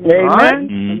 Amen. Right?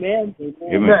 Amen.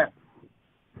 Amen.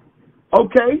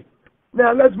 Okay,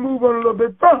 now let's move on a little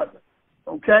bit further.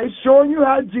 Okay, showing you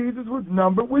how Jesus was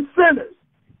numbered with sinners.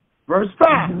 Verse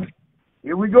 5.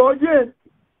 Here we go again.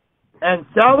 And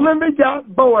Solomon begot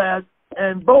Boaz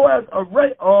And Boaz,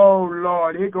 oh,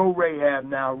 Lord, here go Rahab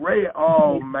now.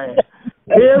 Oh, man.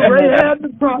 Here Rahab the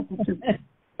prostitute.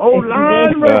 Oh,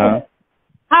 lying Rahab.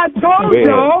 I told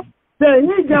y'all that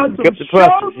he got some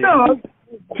shown up,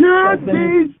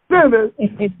 purity sinners,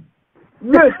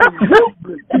 listen,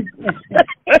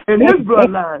 in his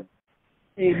bloodline.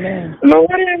 Amen. Now,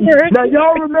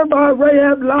 y'all remember how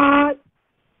Rahab lied?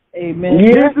 Amen. She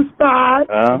hid the spy.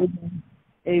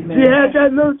 Amen.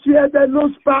 She had that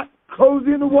little spot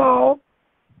cozy in the wall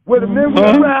where the men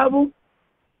would travel.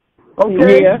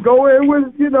 Okay, go in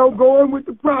with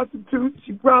the prostitute.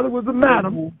 She probably was a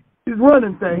madam. She's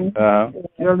running things.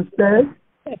 You understand?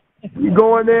 You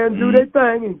go in there and do their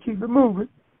thing and keep it moving.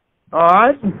 All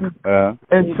right?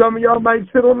 And some of y'all might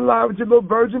sit on the line with your little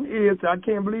virgin ears. I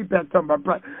can't believe that talking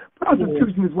about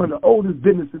prostitution is one of the oldest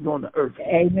businesses on the earth.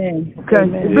 Amen. Okay?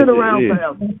 Amen. It's been around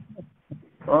forever.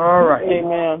 All right.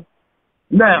 Amen.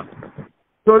 Now,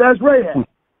 so that's Rahab.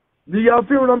 Do y'all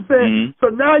feel what I'm saying? So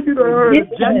now you done heard of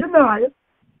Genealogy,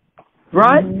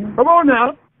 right? Come on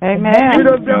now. Amen. We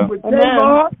done dealt with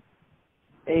Tamar.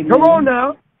 Come on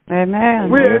now.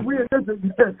 Amen.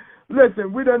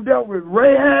 Listen, we done dealt with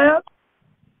Rahab.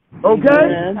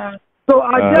 Okay? So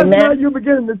I guess now you're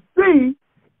beginning to see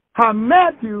how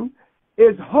Matthew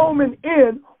is homing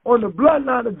in on the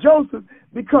bloodline of Joseph,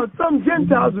 because some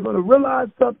Gentiles are going to realize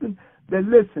something, that,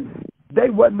 listen, they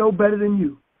wasn't no better than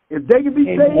you. If they can be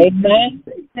saved, Amen.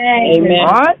 Amen. All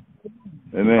right?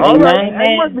 Amen. All right,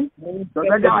 hang with me. So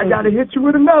I got to hit you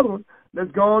with another one.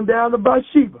 Let's go on down to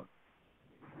Bathsheba.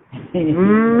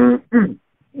 Look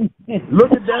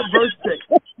at that verse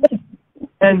 6.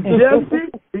 And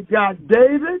Jesse begot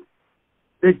David,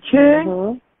 the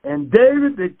king, and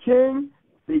David, the king,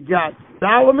 begot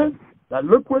Solomon. Now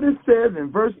look what it says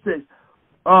in verse 6.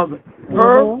 Of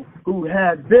her who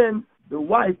had been the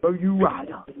wife of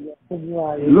Uriah.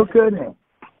 Look at him.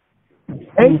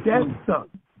 Ain't that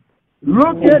something?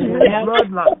 Look at his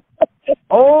bloodline.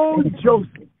 Oh,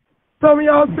 Joseph. Some of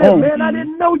y'all said, man, I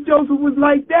didn't know Joseph was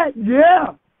like that.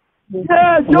 Yeah.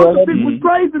 Yeah, Joseph was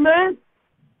crazy, man.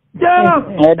 Yeah,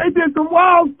 they did some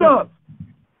wild stuff.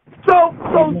 So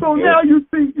now you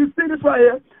see this right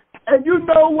here, and you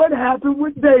know what happened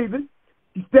with David.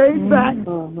 He stayed back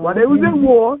while they was in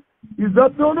war. He was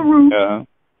up on the roof.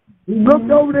 He looked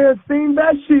over there and seen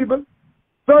Bathsheba,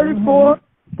 34,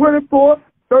 24,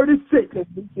 36.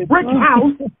 Brick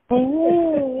house.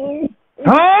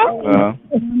 Huh?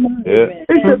 He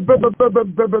said,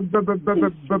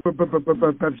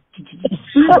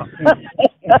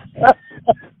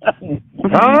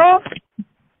 huh?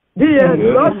 He had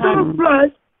lust of the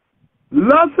flesh,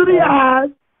 lust of the eyes,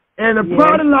 and the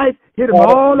pride of life hit him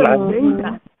all at the same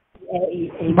time.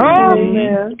 Huh?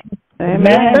 Amen.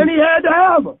 And he had to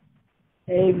have her.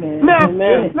 Amen. Now,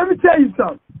 Amen. let me tell you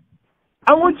something.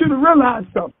 I want you to realize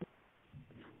something.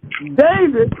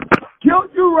 David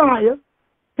killed Uriah.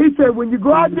 He said, when you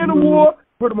go out there to war,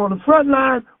 put him on the front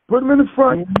line, put him in the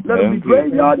front, let him be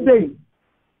graveyard David.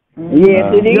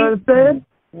 Yes, it is. You understand?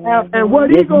 And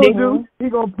what he going to do, he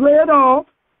going to play it off.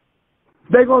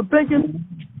 They're going to thinking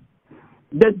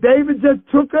that David just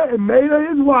took her and made her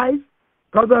his wife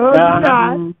because her husband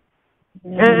died.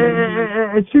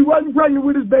 And she wasn't pregnant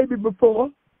with his baby before.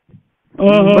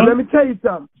 But let me tell you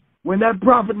something. When that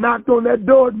prophet knocked on that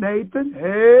door, Nathan,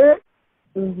 hey,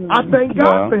 I thank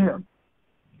God for him.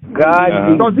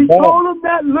 Because he told him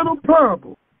that little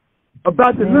parable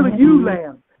about the little ewe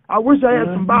lamb. I wish I had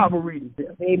some Bible readers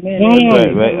there. Amen.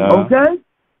 Okay?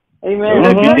 Amen.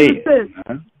 And David said,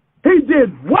 he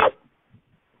did what?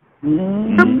 The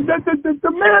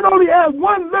man only had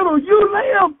one little ewe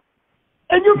lamb.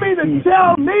 And you mean to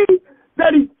tell me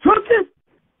that he took it?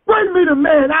 Bring me the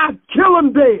man, I'll kill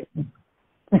him dead.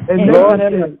 And Lord,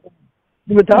 said,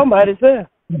 you were talking about it, sir.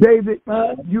 David,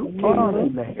 you are the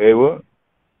man. Hey, what?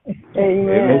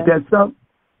 Amen. Ain't that something?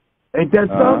 Ain't that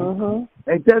something?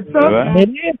 Ain't that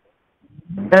something?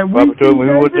 And we see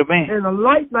David in a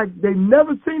light like they've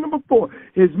never seen him before.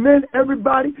 His men,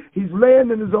 everybody, he's laying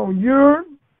in his own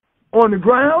urine on the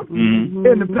ground in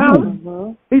the palace.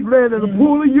 He's laying in a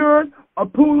pool of urine, a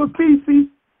pool of feces,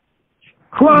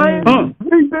 crying,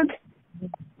 weeping,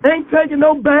 ain't taking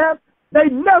no bath. They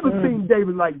never seen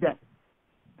David like that.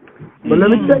 But let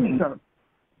me tell you something.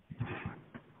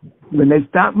 When they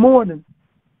stopped mourning,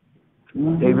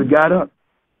 David got up.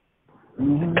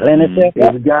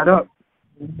 David got up.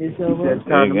 He said, it's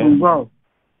time to move on.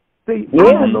 See,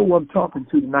 I don't know who I'm talking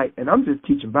to tonight, and I'm just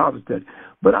teaching Bible study.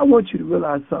 But I want you to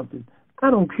realize something.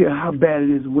 I don't care how bad it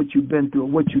is, what you've been through, or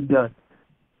what you've done.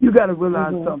 You got to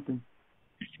realize something.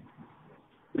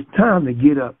 It's time to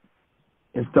get up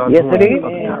and start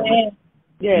going.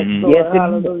 Yes, Mhm. Lord. Yes, it is.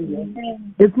 Hallelujah.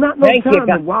 It's not no Thank you, time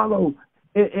to God. wallow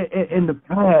in the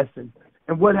past and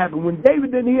what happened. When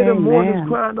David didn't hear the mourners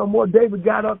crying no more, David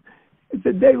got up and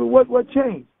said, David, what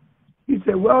changed? He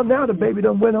said, well, now the baby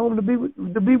done went home to be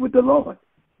with the Lord.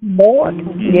 Lord.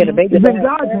 Yeah, the baby. It's in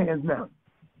God's hands now.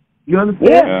 You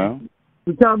understand? Yeah.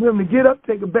 It's time for him to get up,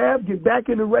 take a bath, get back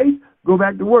in the race, go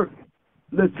back to work.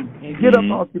 Listen, get up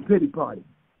off your pity party.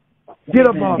 Get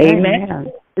up off.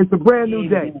 Amen. It's a brand new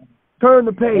day. Turn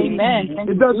the page. Amen.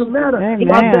 It doesn't matter Amen.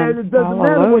 how bad. It doesn't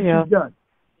matter what Hallelujah. you've done.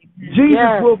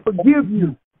 Jesus will forgive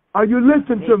you. Are you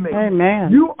listening to me?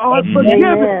 Amen. You are forgiven.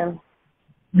 Amen.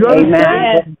 You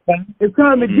understand? It's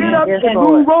time to get up Yes, and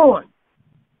Lord. move on.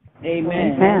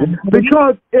 Amen. Amen.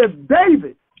 Because if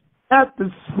David, after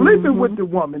sleeping with the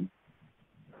woman,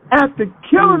 after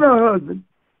killing her husband,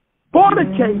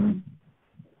 fornicating,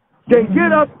 can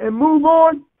get up and move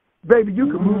on, baby, you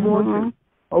can move on too.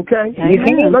 Okay?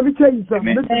 Amen. Let me tell you something.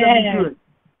 Amen. Listen to me good.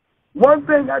 One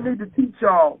thing I need to teach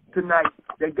y'all tonight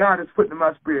that God has put in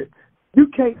my spirit. You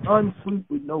can't unsleep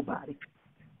with nobody.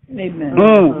 Amen.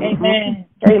 Amen.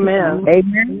 Amen.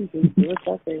 Amen.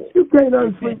 You can't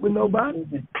unsleep with nobody.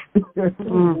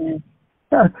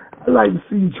 I like to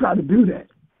see you try to do that.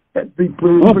 That'd be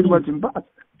pretty much impossible.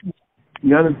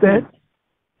 You understand?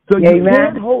 So you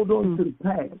can't hold on to the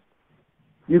past.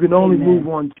 You can only move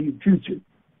on to your future.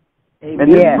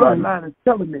 And this bloodline is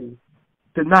telling me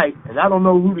tonight, and I don't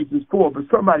know who this is for, but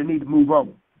somebody needs to move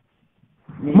on.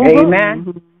 Move Amen.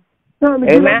 on. Time to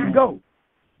get up and go.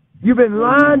 You've been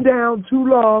lying down too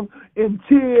long in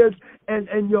tears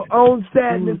and your own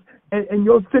sadness and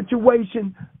your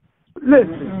situation.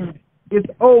 Listen, it's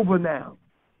over now.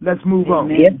 Let's move on.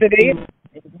 Yes, it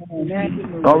is.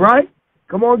 All right?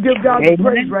 Come on, give God the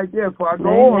praise right there before I go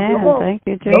on. Come on. Thank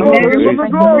you, Come on, Jesus. give him the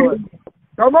glory.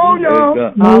 Come on, y'all.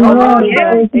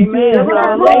 Hallelujah. Amen.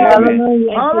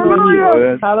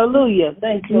 Hallelujah. Hallelujah.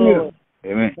 Thank you, Lord.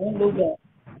 Amen.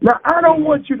 Now, I don't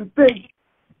want you to think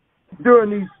during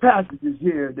these passages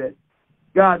here that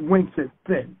God winks at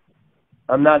sin.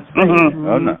 I'm not saying that.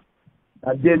 Oh, no.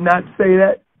 I did not say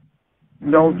that.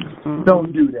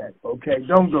 Don't do that, okay?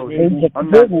 Don't go there. I'm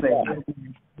not saying that.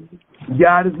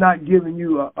 God is not giving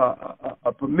you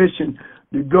a permission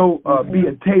to go be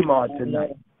a Tamar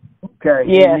tonight, okay?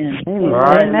 Yes. All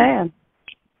right? Amen.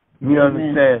 You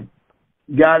understand?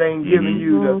 God ain't giving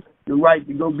you the right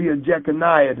to go be a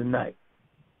Jeconiah tonight.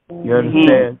 You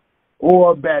understand?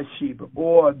 Or Bathsheba,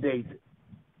 or David.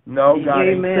 No, God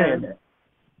ain't saying that.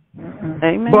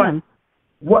 Amen. But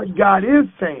what God is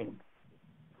saying,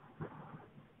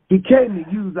 He came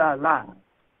to use our lives.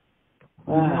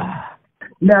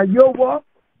 Now, your walk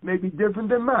may be different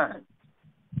than mine,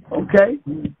 okay?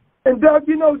 And, Doug,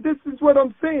 this is what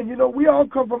I'm saying. We all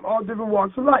come from all different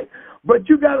walks of life. But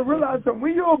you got to realize that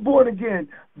when you're born again,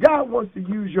 God wants to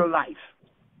use your life.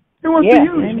 He wants to use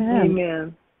you.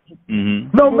 Amen.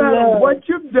 No matter what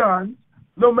you've done,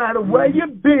 no matter where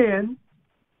you've been,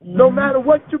 no matter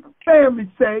what your family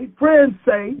say, friends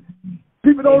say,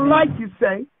 people don't like you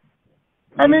say.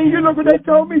 I mean, you look what they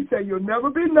told me, say, you'll never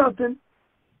be nothing,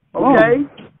 okay?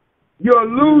 You're a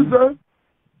loser.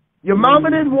 Your mama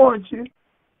didn't want you.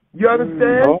 You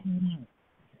understand?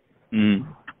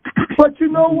 But you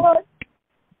know what?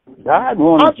 God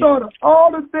wanted I thought of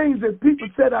all the things that people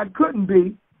said I couldn't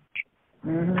be,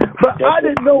 but I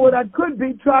didn't know what I could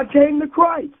be till I came to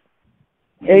Christ.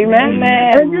 Amen.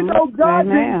 And God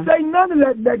didn't say none of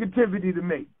that negativity to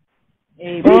me.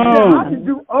 He said I can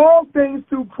do all things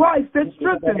through Christ that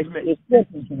strengthens me.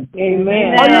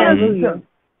 Amen. Hallelujah.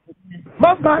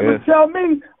 My Bible tell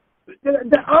me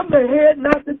that I'm the head,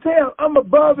 not the tail. I'm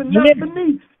above and not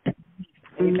beneath.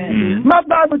 Amen. My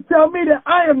Bible tell me that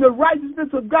I am the righteousness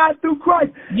of God through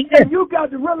Christ. And you got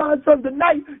to realize something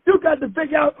tonight. You got to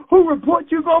figure out who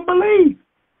report you going to believe.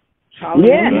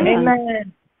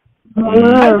 Amen.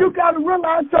 And you got to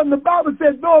realize something. The Bible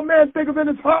says, no man think of in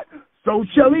his heart, so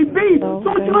shall he be. So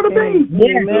it's going to be.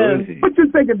 Amen. What you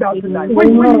thinking about tonight? Where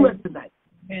you at tonight?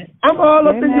 I'm all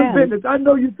up in your business. I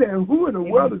know you're saying, who in the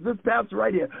world is this pastor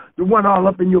right here? The one all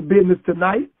up in your business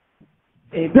tonight?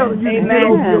 Telling you to get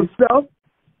over yourself.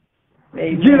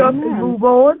 Get up and move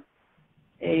on.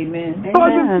 Amen.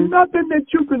 Because there's nothing that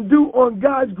you can do on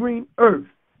God's green earth.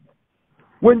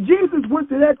 When Jesus went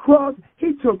to that cross,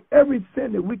 he took every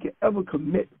sin that we could ever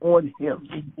commit on him.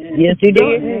 Yes, he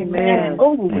did. Amen.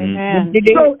 Over with. Amen.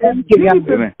 So if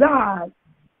Jesus died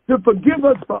to forgive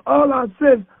us for all our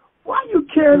sins, why are you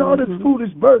carrying all this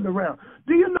foolish burden around?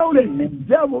 Do you know that the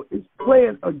devil is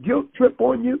playing a guilt trip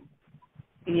on you?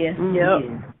 Yes.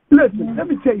 Listen, let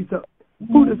me tell you something.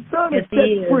 Who the Son has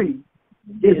set free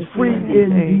is free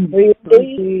indeed. Free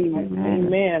indeed. Amen.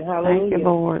 Amen. Hallelujah. Thank you,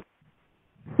 Lord.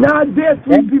 Now I dare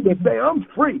three people say, I'm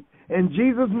free in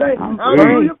Jesus' name. I'm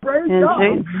Hallelujah, free. praise In God.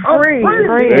 Jesus' I'm free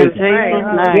free. in Jesus' name.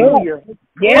 Hallelujah.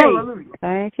 Yay. Hallelujah.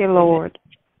 Thank you, Lord.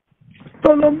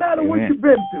 So no matter what Amen. you've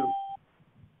been through,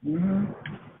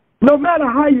 no matter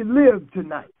how you live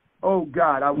tonight, oh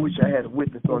God, I wish I had a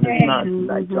witness on this line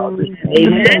tonight, y'all. This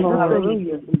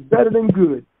Hallelujah. is better than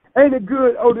good. Ain't it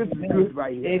good? Oh, this is good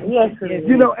right here. Yes, it is.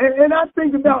 You know, and I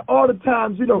think about all the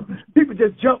times, you know, people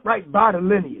just jump right by the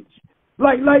lineage.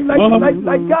 Like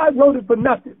God wrote it for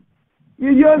nothing.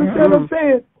 You understand what I'm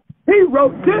saying? He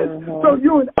wrote this so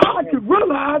you and I could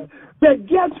realize that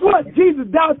guess what? Jesus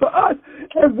died for us,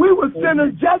 and we were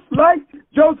sinners just like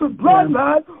Joseph's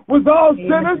bloodline was all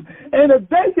sinners, and if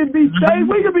they can be saved,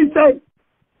 we can be saved.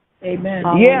 Amen.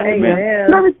 Yeah, Amen.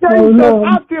 Let me tell you something.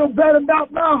 I feel bad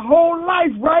about my whole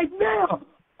life right now.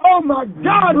 Oh, my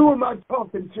God, who am I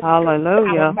talking to?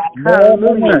 Hallelujah. I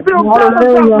feel bad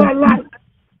about my life.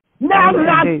 Now that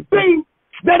I see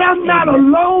that I'm not a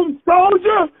lone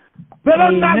soldier, that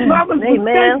I'm not mama's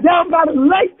mistake down by the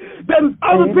lake, that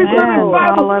other people in the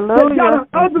Bible that got an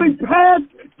ugly past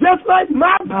just like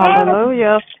my past.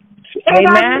 Hallelujah. And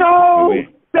I know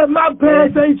that my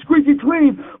past ain't squeaky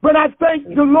clean, but I thank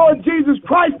the Lord Jesus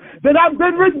Christ that I've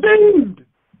been redeemed.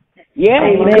 Yeah,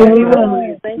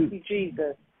 amen. Thank you,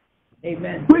 Jesus.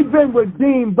 Amen. We've been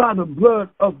redeemed by the blood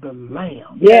of the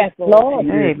Lamb. Yes, Lord.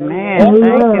 Amen. Thank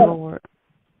you, Lord.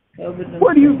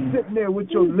 What are you sitting there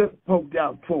with your lip poked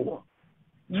out for?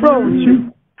 What's wrong with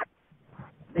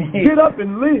you? Get up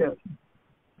and live.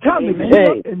 Tommy, get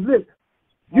up and live.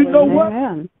 You know what?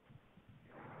 Amen.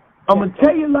 I'm going to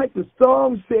tell you like the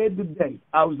song said today,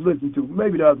 I was listening to,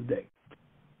 maybe the other day.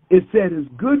 It said, it's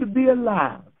good to be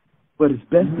alive, but it's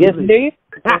best to live. Yes,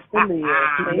 best to live.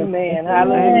 Amen.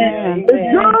 Hallelujah. It's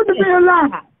good to be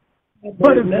alive,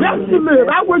 but it's best to live.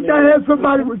 I wish I had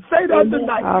somebody would say that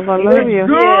tonight. Hallelujah.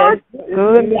 It's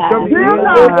good to be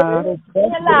alive.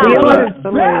 Best to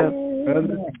live. To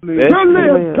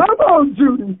live. Come on,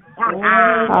 Judy.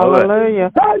 Hallelujah.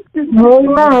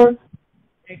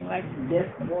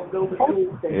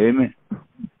 Amen.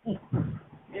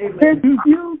 If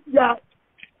you got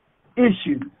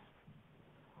issues,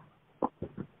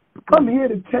 I'm here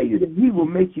to tell you that he will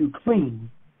make you clean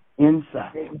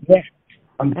inside.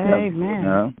 I'm telling you.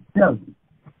 Amen.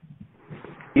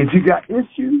 If you got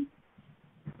issues,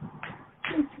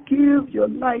 just give your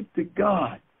life to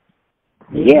God.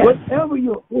 Yes. Whatever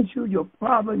your issue, your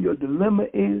problem, your dilemma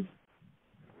is,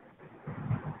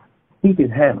 he can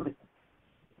handle it.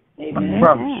 Amen. I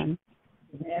promise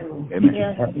Amen.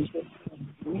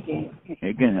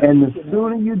 Again. And the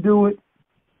sooner you do it,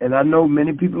 and I know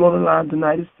many people on the line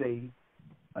tonight are saved.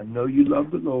 I know you love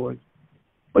the Lord.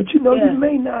 But you know, you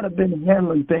may not have been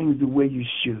handling things the way you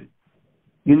should.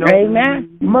 You know,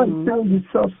 Amen. You might feel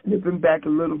yourself slipping back a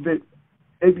little bit.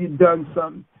 Maybe you've done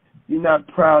something you're not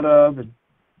proud of, and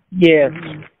Yes.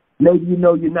 maybe you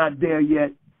know you're not there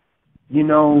yet. You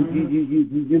know,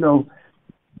 you know,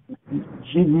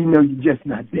 you're just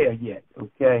not there yet.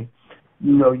 Okay,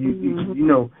 you know, you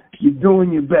know, you're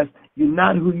doing your best. You're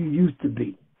not who you used to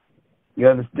be. You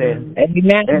understand?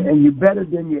 Amen. And you're better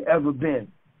than you ever been.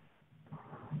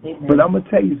 Amen. But I'm gonna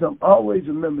tell you something. Always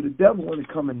remember, the devil want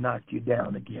to come and knock you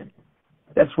down again.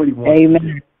 That's what he wants. Amen.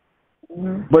 To do.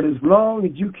 But as long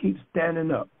as you keep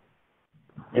standing up,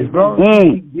 as long as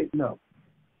you keep getting up,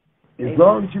 as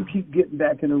long as you keep getting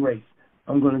back in the race,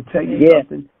 I'm going to tell you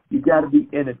something. You got to be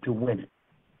in it to win it.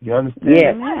 You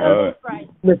understand? Yes.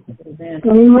 Listen,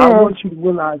 I want you to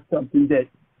realize something, that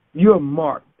you're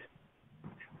marked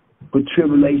for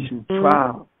tribulation,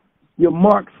 trial. You're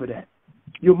marked for that.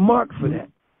 You're marked for that.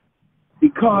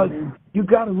 Because you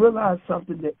got to realize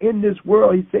something, that in this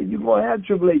world, he said, you're going to have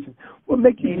tribulation. What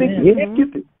make you think you can't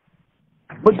get it?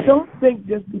 But don't think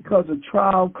just because a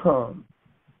trial comes,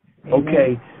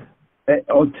 okay,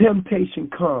 or temptation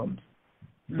comes,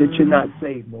 that you're not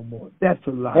saved no more. That's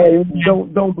a lie.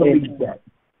 Don't believe that.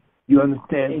 You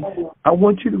understand? I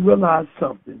want you to realize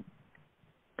something,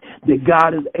 that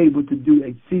God is able to do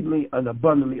exceedingly and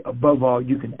abundantly above all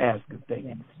you can ask or think.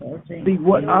 See,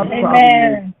 what our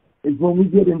problem is when we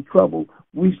get in trouble,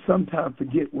 we sometimes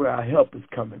forget where our help is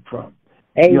coming from.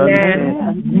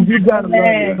 Amen. You got to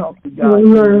learn to talk to God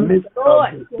in the midst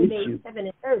of the issue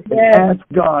and ask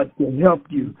God to help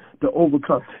you to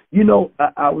overcome. You know,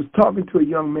 I was talking to a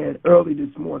young man early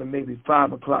this morning, maybe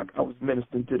 5 o'clock. I was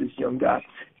ministering to this young guy,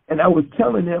 and I was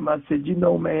telling him, I said, you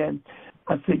know, man,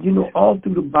 I said, you know, all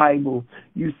through the Bible,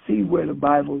 you see where the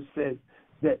Bible says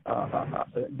that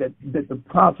that the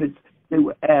prophets, they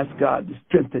would ask God to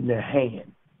strengthen their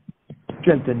hand.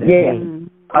 strengthen the Yeah. hand.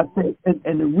 I think,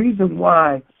 and the reason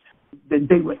why that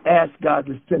they would ask God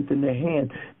to strengthen their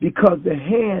hand, because the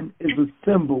hand is a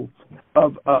symbol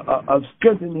of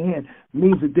strengthening the hand,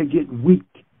 means that they're getting weak.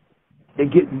 They're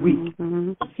getting weak.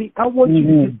 Mm-hmm. See, I want you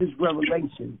to get this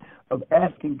revelation of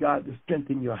asking God to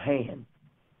strengthen your hand.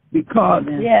 Because,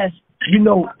 Yes. you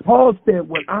know, Paul said,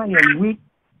 when I am weak,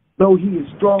 though he is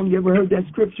strong. You ever heard that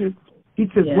scripture? He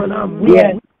says, when I'm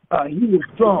weak, he is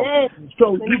strong.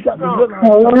 So you got to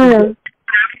realize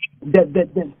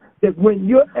that when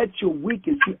you're at your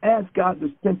weakest, you ask God to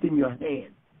strengthen your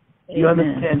hand. You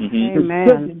understand? To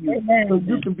strengthen you so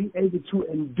you can be able to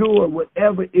endure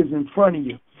whatever is in front of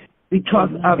you. Because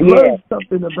I've learned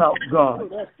something about God,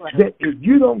 that if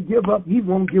you don't give up, he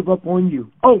won't give up on you.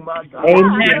 Oh, my God.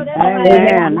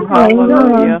 Amen.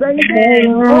 Hallelujah.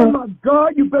 Oh, my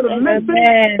God, you better listen.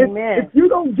 If you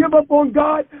don't give up on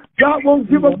God, God won't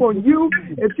give up on you.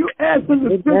 If you ask him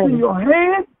to strengthen your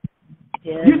hand,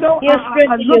 you know,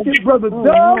 I look at Brother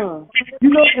Doug, you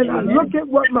know, and I look at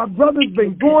what my brother's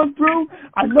been going through.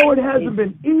 I know it hasn't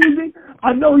been easy.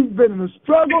 I know he's been in a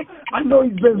struggle. I know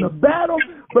he's been in a battle.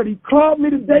 But he called me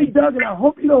today, Doug, and I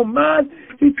hope you don't mind.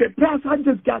 He said, Pastor, I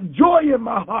just got joy in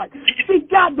my heart. See,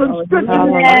 God done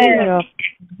strengthened his hand.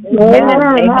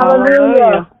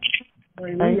 Hallelujah.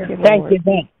 Thank you,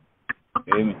 Lord.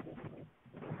 Amen.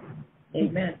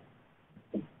 Amen.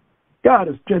 God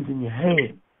has strengthened your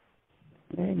hand.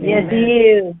 Yes, he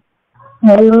is.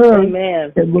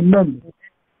 Amen. And remember,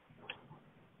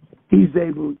 he's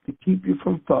able to keep you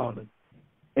from falling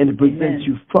and to present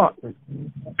you faultless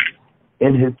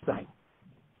in his sight.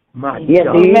 My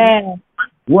God. Amen.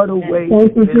 What a way to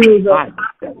end the Bible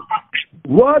study.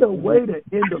 What a way to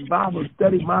end the Bible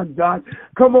study, my God.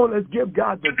 Come on, let's give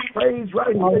God the praise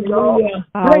right here, y'all.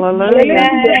 Hallelujah.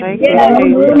 Thank you,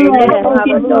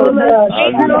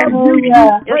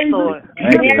 Praise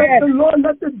the Lord.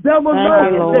 Let the devil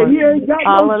know that he ain't got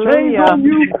no chains on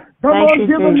you. Come on,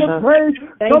 give him the praise.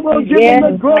 Come on, give him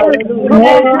the glory.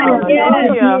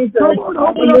 Come on,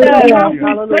 open up your mouth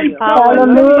and say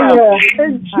hallelujah.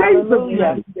 In Jesus'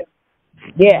 name.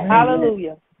 Yeah,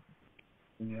 hallelujah.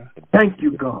 Thank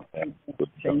you, God. Yes.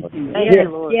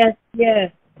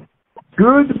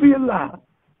 Good to be alive.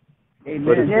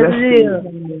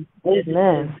 Amen.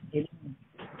 Amen.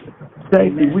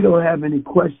 Thank you. We don't have any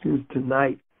questions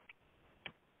tonight.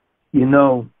 You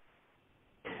know,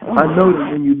 I know that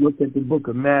when you look at the book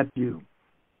of Matthew,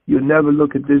 you'll never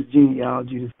look at this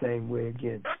genealogy the same way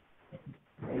again.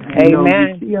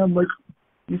 You know,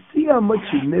 you see how much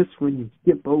you miss when you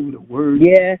skip over the word.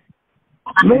 Yes.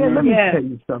 Man, let me tell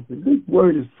you something. This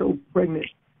word is so pregnant.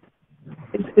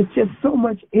 It's just so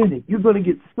much in it. You're going to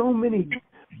get so many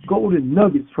golden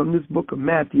nuggets from this book of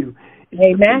Matthew.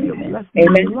 Amen.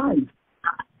 Amen. Life.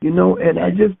 You know, and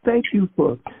I just thank you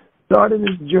for starting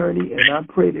this journey, and I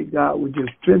pray that God will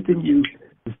just strengthen you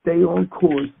to stay on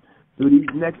course through these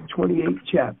next 28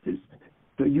 chapters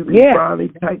so you can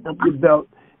finally tighten up your belt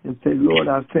and say, Lord,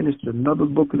 I finished another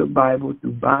book of the Bible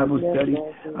through Bible study.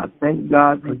 I thank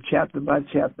God for chapter by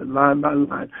chapter, line by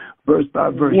line, verse by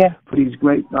verse, for these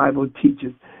great Bible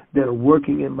teachers that are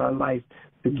working in my life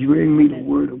to bring me the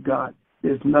Word of God.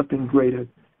 There's nothing greater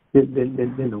than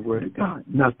the Word of God.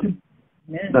 Nothing.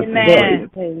 Nothing greater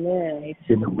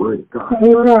than the Word of God.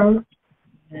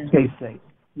 Okay, saints,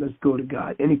 let's go to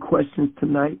God. Any questions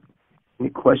tonight? Any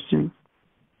questions?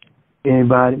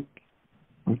 Anybody?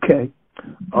 Okay.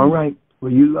 All right.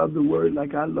 Well, you love the word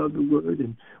like I love the word,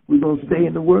 and we're going to stay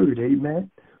in the word.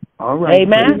 Amen. All right.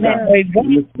 Amen.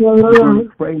 We're going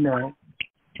to pray now.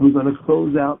 We're going to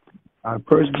close out our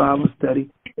first Bible study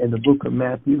in the book of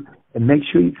Matthew. And make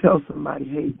sure you tell somebody,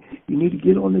 hey, you need to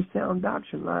get on the Sound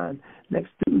Doctrine line next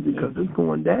Tuesday because it's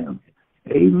going down.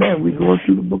 Amen. We're going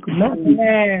through the book of Matthew.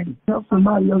 Tell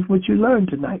somebody else what you learned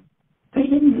tonight. Say,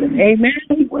 hey, let me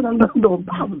say what I learned on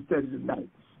Bible study tonight.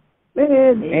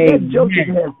 Man, that Joseph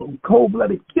had some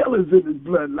cold-blooded killers in his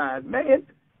bloodline, man.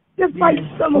 Just like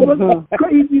some of us was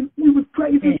crazy. We was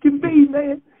crazy as can be,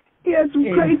 man. He had some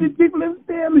crazy people in his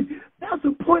family. That's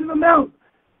what pointed them out.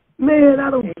 Man, I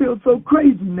don't feel so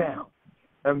crazy now.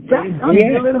 In fact, I'm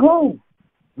feeling home.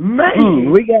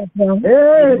 Man. We got some.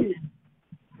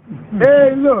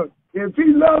 Hey, look. If he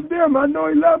loved them, I know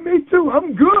he loved me too.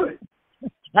 I'm good.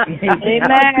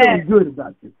 Amen. Feel good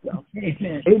about yourself.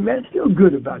 Amen. Feel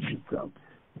good about yourself.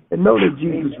 And know that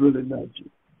Jesus really loves you.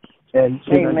 And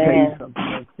can I tell you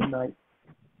something else tonight?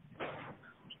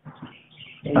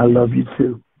 I love you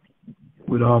too.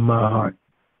 With all my heart.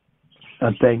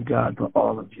 I thank God for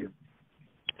all of you.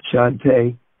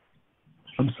 Shantae,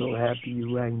 I'm so happy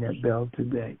you rang that bell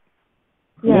today.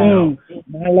 Yeah.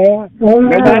 My Lord.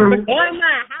 Amen.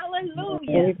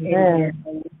 Hallelujah.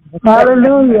 Amen.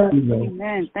 Hallelujah.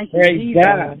 Amen. Thank you, Praise Jesus.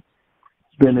 God.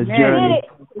 It's been a journey,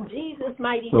 In Jesus'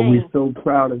 mighty but name. we're so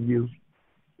proud of you.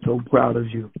 So proud of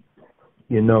you.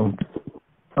 You know,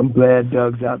 I'm glad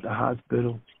Doug's out the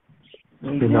hospital.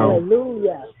 You know,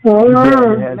 Hallelujah.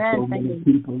 we had so Amen. many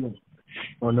people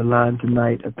on the line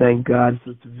tonight. I thank God,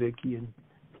 Sister Vicky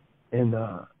and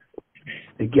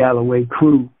the Galloway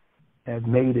crew have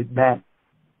made it back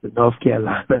to North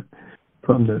Carolina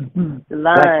from the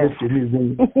Black History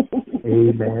Museum.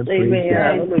 Amen. Praise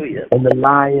God. Hallelujah. And the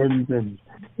Lions and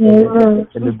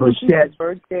the Burchettes.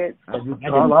 I just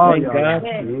call all Thank y'all. God.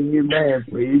 Amen.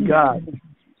 Praise God.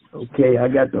 Okay, I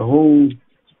got the whole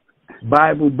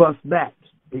Bible bus back.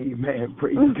 Amen.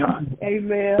 Praise God.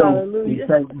 Amen. So Hallelujah. we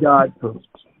thank God for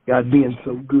God being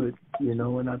so good, you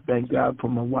know, and I thank God for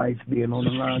my wife being on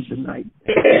the line tonight.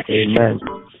 Amen.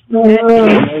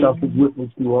 Suffered witness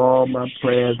through all my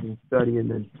prayers and studying,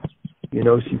 and you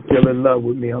know, she's still in love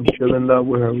with me. I'm still in love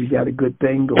with her. We got a good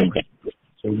thing going.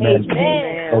 Amen.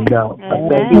 And I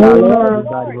thank God for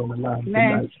everybody on the line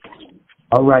tonight.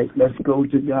 All right, let's go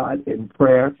to God in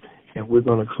prayer, and we're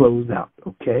going to close out,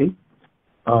 okay?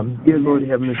 Dear Lord,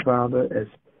 Heavenly Father, as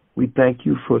we thank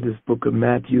you for this book of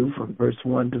Matthew from verse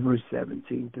 1 to verse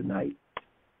 17 tonight.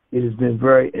 It has been a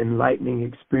very enlightening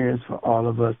experience for all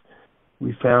of us.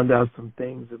 We found out some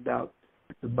things about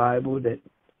the Bible that,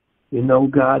 you know,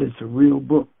 God, it's a real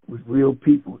book with real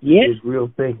people. It's real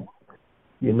things.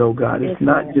 You know, God, it's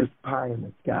not just pie in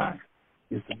the sky.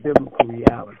 It's a biblical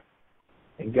reality.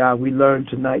 And, God, we learned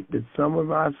tonight that some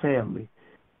of our family,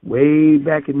 way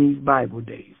back in these Bible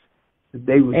days, that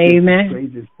they were just as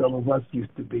crazy as some of us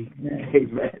used to be.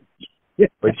 Amen.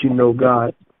 But, you know,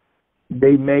 God,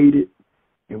 they made it,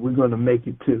 and we're going to make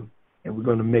it too. And we're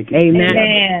going to make it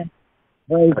together.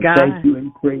 Praise God. Thank you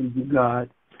and praise you, God,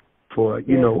 for,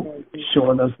 you know,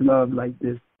 showing us love like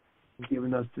this and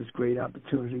giving us this great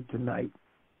opportunity tonight.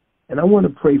 And I want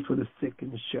to pray for the sick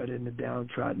and the shut in, the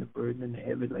downtrodden, the burden, and the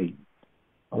heavy laden.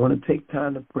 I want to take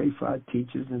time to pray for our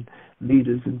teachers and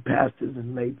leaders and pastors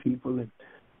and lay people and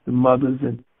the mothers.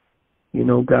 And, you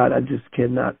know, God, I just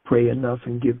cannot pray enough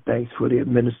and give thanks for the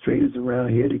administrators around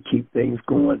here to keep things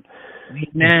going.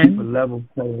 Amen. Keep a level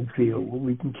playing field where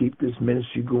we can keep this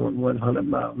ministry going 100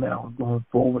 miles an hour going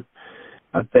forward.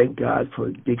 I thank God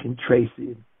for Deacon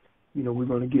Tracy. You know, we're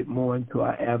going to get more into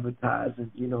our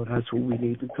advertising. You know, that's what we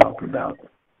need to talk about.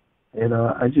 And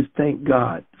I just thank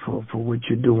God for what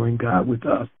you're doing, God, with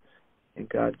us. And,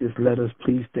 God, just let us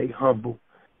please stay humble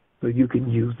so you can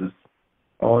use us.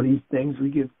 All these things we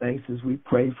give thanks as we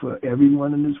pray for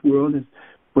everyone in this world and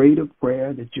pray the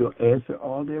prayer that you'll answer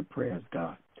all their prayers,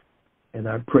 God. And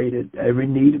I pray that every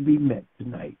need will be met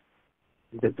tonight,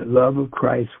 that the love of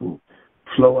Christ will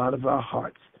flow out of our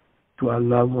hearts to our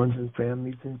loved ones and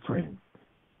families and friends.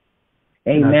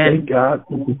 Amen. And I thank God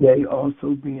for today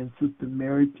also being Sister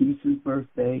Mary Peace's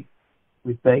birthday.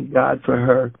 We thank God for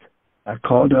her. I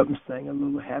called up and sang a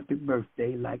little happy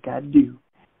birthday like I do.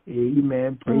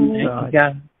 Amen. Praise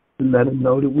God. To let her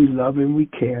know that we love and we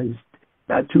care. It's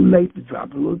not too late to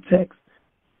drop a little text.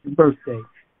 Your birthday.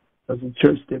 Because a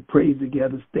church that prays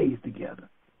together stays together.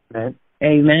 Amen.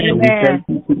 Amen. So we thank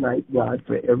you tonight, God,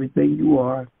 for everything you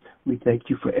are. We thank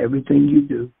you for everything you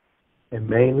do. And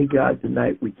mainly, God,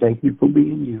 tonight we thank you for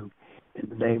being you. In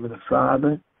the name of the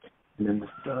Father and in the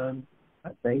Son, I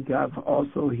thank God for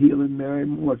also healing Mary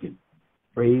Morgan.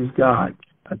 Praise God.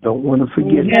 I don't want to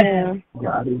forget it.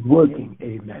 God is working.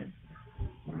 Amen.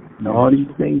 And all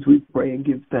these things we pray and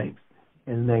give thanks.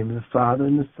 In the name of the Father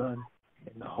and the Son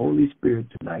and the Holy Spirit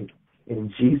tonight.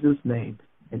 In Jesus' name.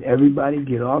 And everybody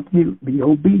get off mute. Be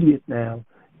obedient now.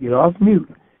 Get off mute.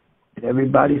 And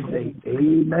everybody say,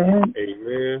 amen.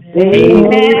 Amen.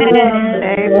 Amen.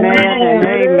 Amen.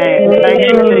 Amen. Thank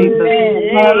you, Jesus.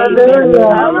 Hallelujah.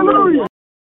 Hallelujah.